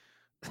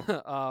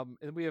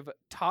 And we have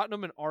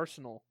Tottenham and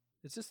Arsenal.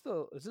 Is this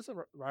a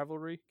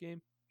rivalry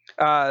game?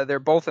 They're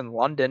both in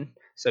London,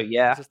 so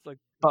yeah. Is this like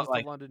But the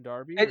like, London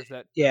Derby, or is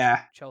that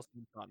yeah, Chelsea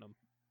and Tottenham?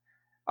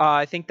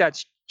 I think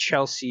that's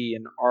Chelsea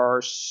and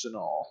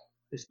Arsenal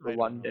is the I don't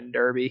know. London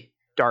Derby,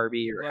 I'm or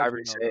glad however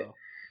you you know say it. though.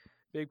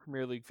 Big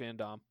Premier League fan,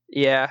 Dom.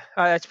 Yeah,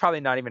 that's probably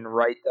not even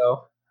right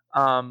though.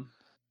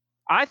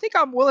 I think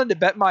I'm willing to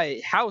bet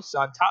my house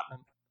on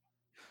Tottenham.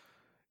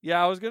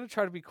 Yeah, I was gonna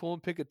try to be cool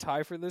and pick a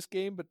tie for this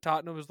game, but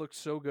Tottenham has looked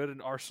so good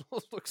and Arsenal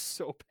has looked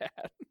so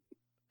bad.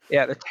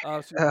 Yeah,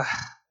 So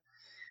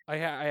I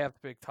have to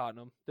pick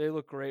Tottenham. They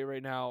look great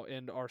right now,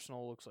 and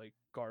Arsenal looks like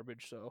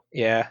garbage. So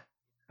yeah.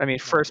 I mean,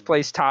 not a first good one.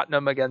 place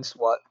Tottenham against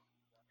what?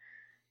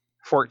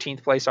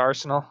 14th place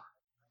Arsenal.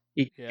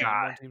 You Yeah, and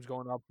got one team's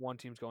going up, one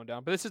team's going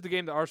down. But this is the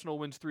game that Arsenal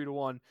wins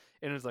 3-1,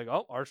 and it's like,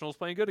 oh, Arsenal's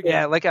playing good again.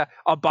 yeah, like a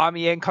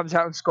Aubameyang comes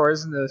out and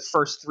scores in the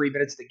first 3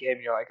 minutes of the game,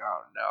 and you're like,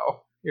 oh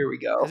no, here we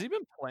go. Has he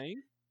been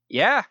playing?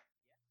 Yeah,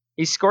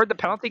 he scored the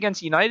penalty Interesting.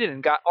 against United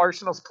and got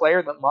Arsenal's Player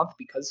of the Month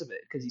because of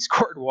it, because he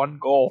scored one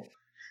goal.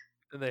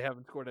 And they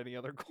haven't scored any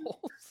other goals.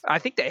 I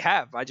think they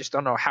have. I just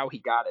don't know how he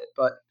got it,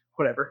 but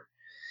whatever.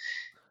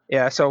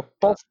 Yeah, so Uh,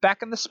 both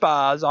back in the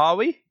spas, are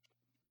we?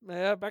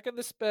 yeah, back in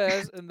the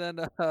Spurs, and then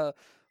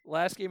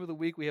last game of the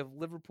week we have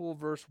Liverpool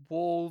versus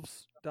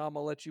Wolves. Dom,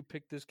 I'll let you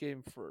pick this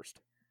game first.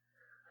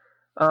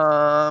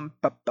 Raul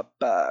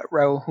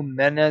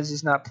Jimenez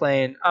is not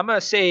playing. I'm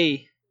gonna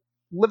say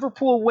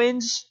Liverpool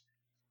wins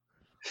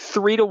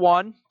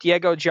 3-1.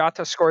 Diego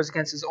Jota scores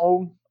against his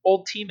own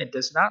old team and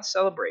does not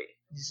celebrate.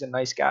 He's a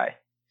nice guy.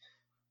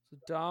 So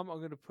Dom,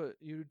 I'm gonna put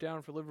you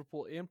down for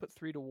Liverpool and put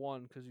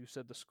 3-1 because you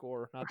said the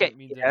score. Not that Okay, it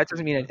means yeah, that anything.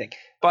 doesn't mean anything.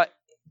 But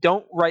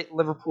don't write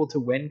Liverpool to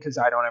win because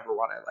I don't ever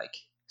want to like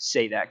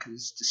say that because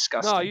it's No,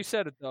 disgusting. you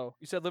said it though.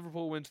 You said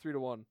Liverpool wins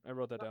 3-1. I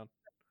wrote that down.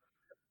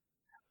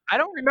 I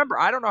don't remember.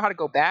 I don't know how to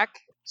go back,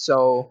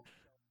 so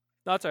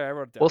No, sorry, I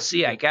wrote it down. we'll You're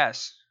see. I good.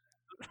 guess.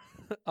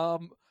 All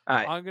All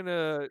right. I'm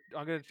gonna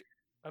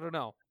I don't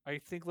know. I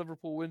think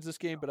Liverpool wins this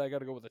game, but I got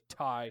to go with a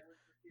tie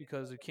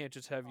because it can't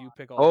just have you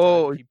pick all the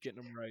ties and Oh, keep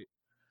getting them right.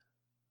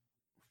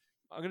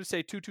 I'm gonna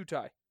say 2-2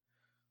 tie.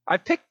 I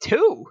picked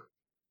two.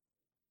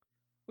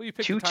 Well, you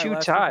picked the tie 2-2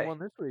 last week and tie. won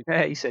this week.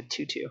 Yeah, you said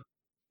 2-2.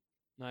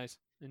 Nice,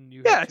 and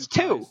you Yeah, had it's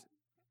two two. ties.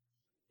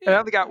 And I Yeah,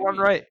 only what got do you one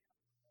mean? right.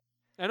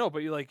 I know, but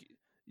you Yeah,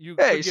 could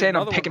you're get saying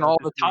I'm another one picking right all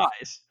this the week.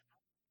 ties.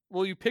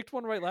 Well, you picked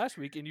one right last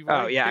week, and you've Oh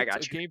already yeah, I picked a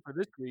got you. game for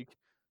this week.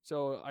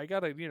 So I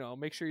gotta,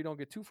 make sure you don't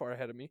get too far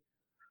ahead of me.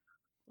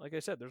 Like I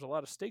said, there's a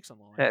lot of stakes on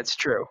the line. That's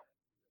true.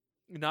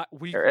 Not There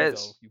weekly is.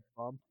 though, you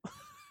bum.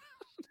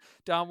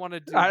 Don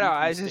wanted to do I know. weekly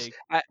I just stake.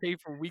 Pay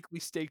for weekly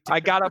stake I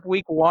dinner. got up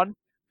week one.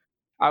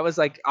 I was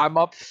like, I'm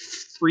up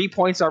 3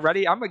 points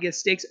already. I'm gonna get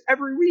stakes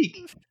every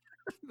week.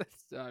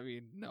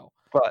 No.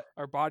 But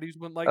Our bodies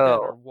wouldn't like that, and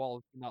oh, our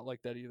wallets would not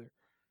like that either.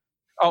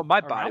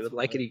 my Our body mouths would would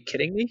like like it. Are you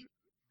kidding me?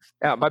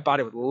 Yeah, my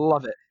body would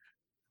love it.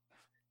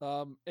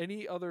 it.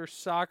 Any other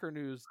soccer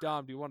news,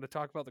 Dom? Do you want to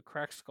talk about the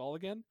cracked skull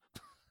again?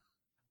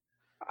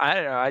 I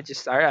don't know.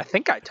 I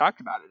think I talked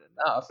about it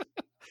enough.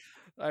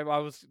 I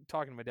was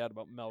talking to my dad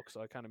about milk,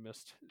 so I kind of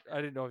missed. I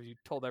didn't know if you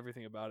told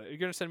everything about it. You're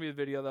gonna send me the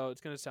video though.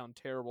 It's gonna sound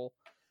terrible.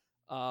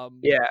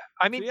 Yeah,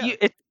 I So mean,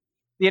 yeah,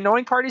 the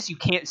annoying part is you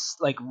can't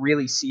like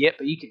really see it,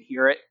 but you can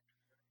hear it.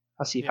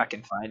 I'll see if I yeah.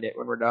 can find it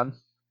when we're done.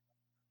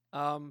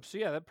 So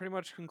yeah, that pretty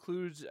much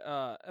concludes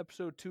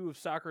episode 2 of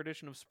Soccer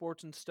Edition of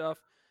Sports and Stuff.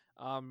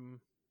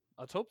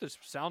 Let's hope this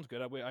sounds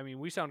good. I mean,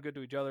 we sound good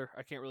to each other.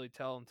 I can't really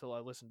tell until I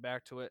listen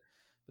back to it.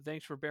 But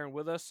thanks for bearing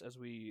with us as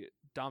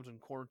Dom's in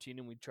quarantine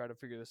and we try to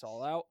figure this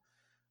all out.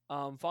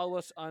 Follow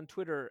us on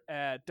Twitter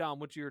at Dom.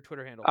 What's your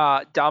Twitter handle?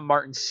 Dom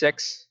Martin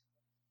 6.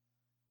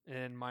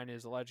 And mine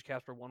is Elijah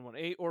Casper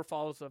 118. Or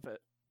follow us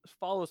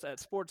at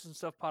Sports and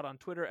Stuff Pod on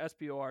Twitter.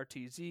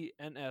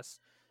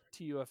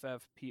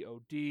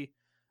 SportsNStuffPod.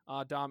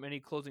 Dom, any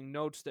closing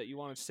notes that you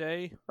want to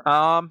say?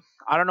 I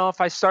don't know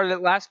if I started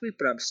it last week,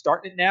 but I'm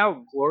starting it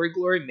now. Glory,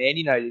 glory, Man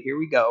United. Here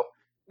we go.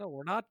 No,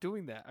 we're not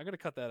doing that. I'm gonna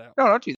cut that out. No, don't do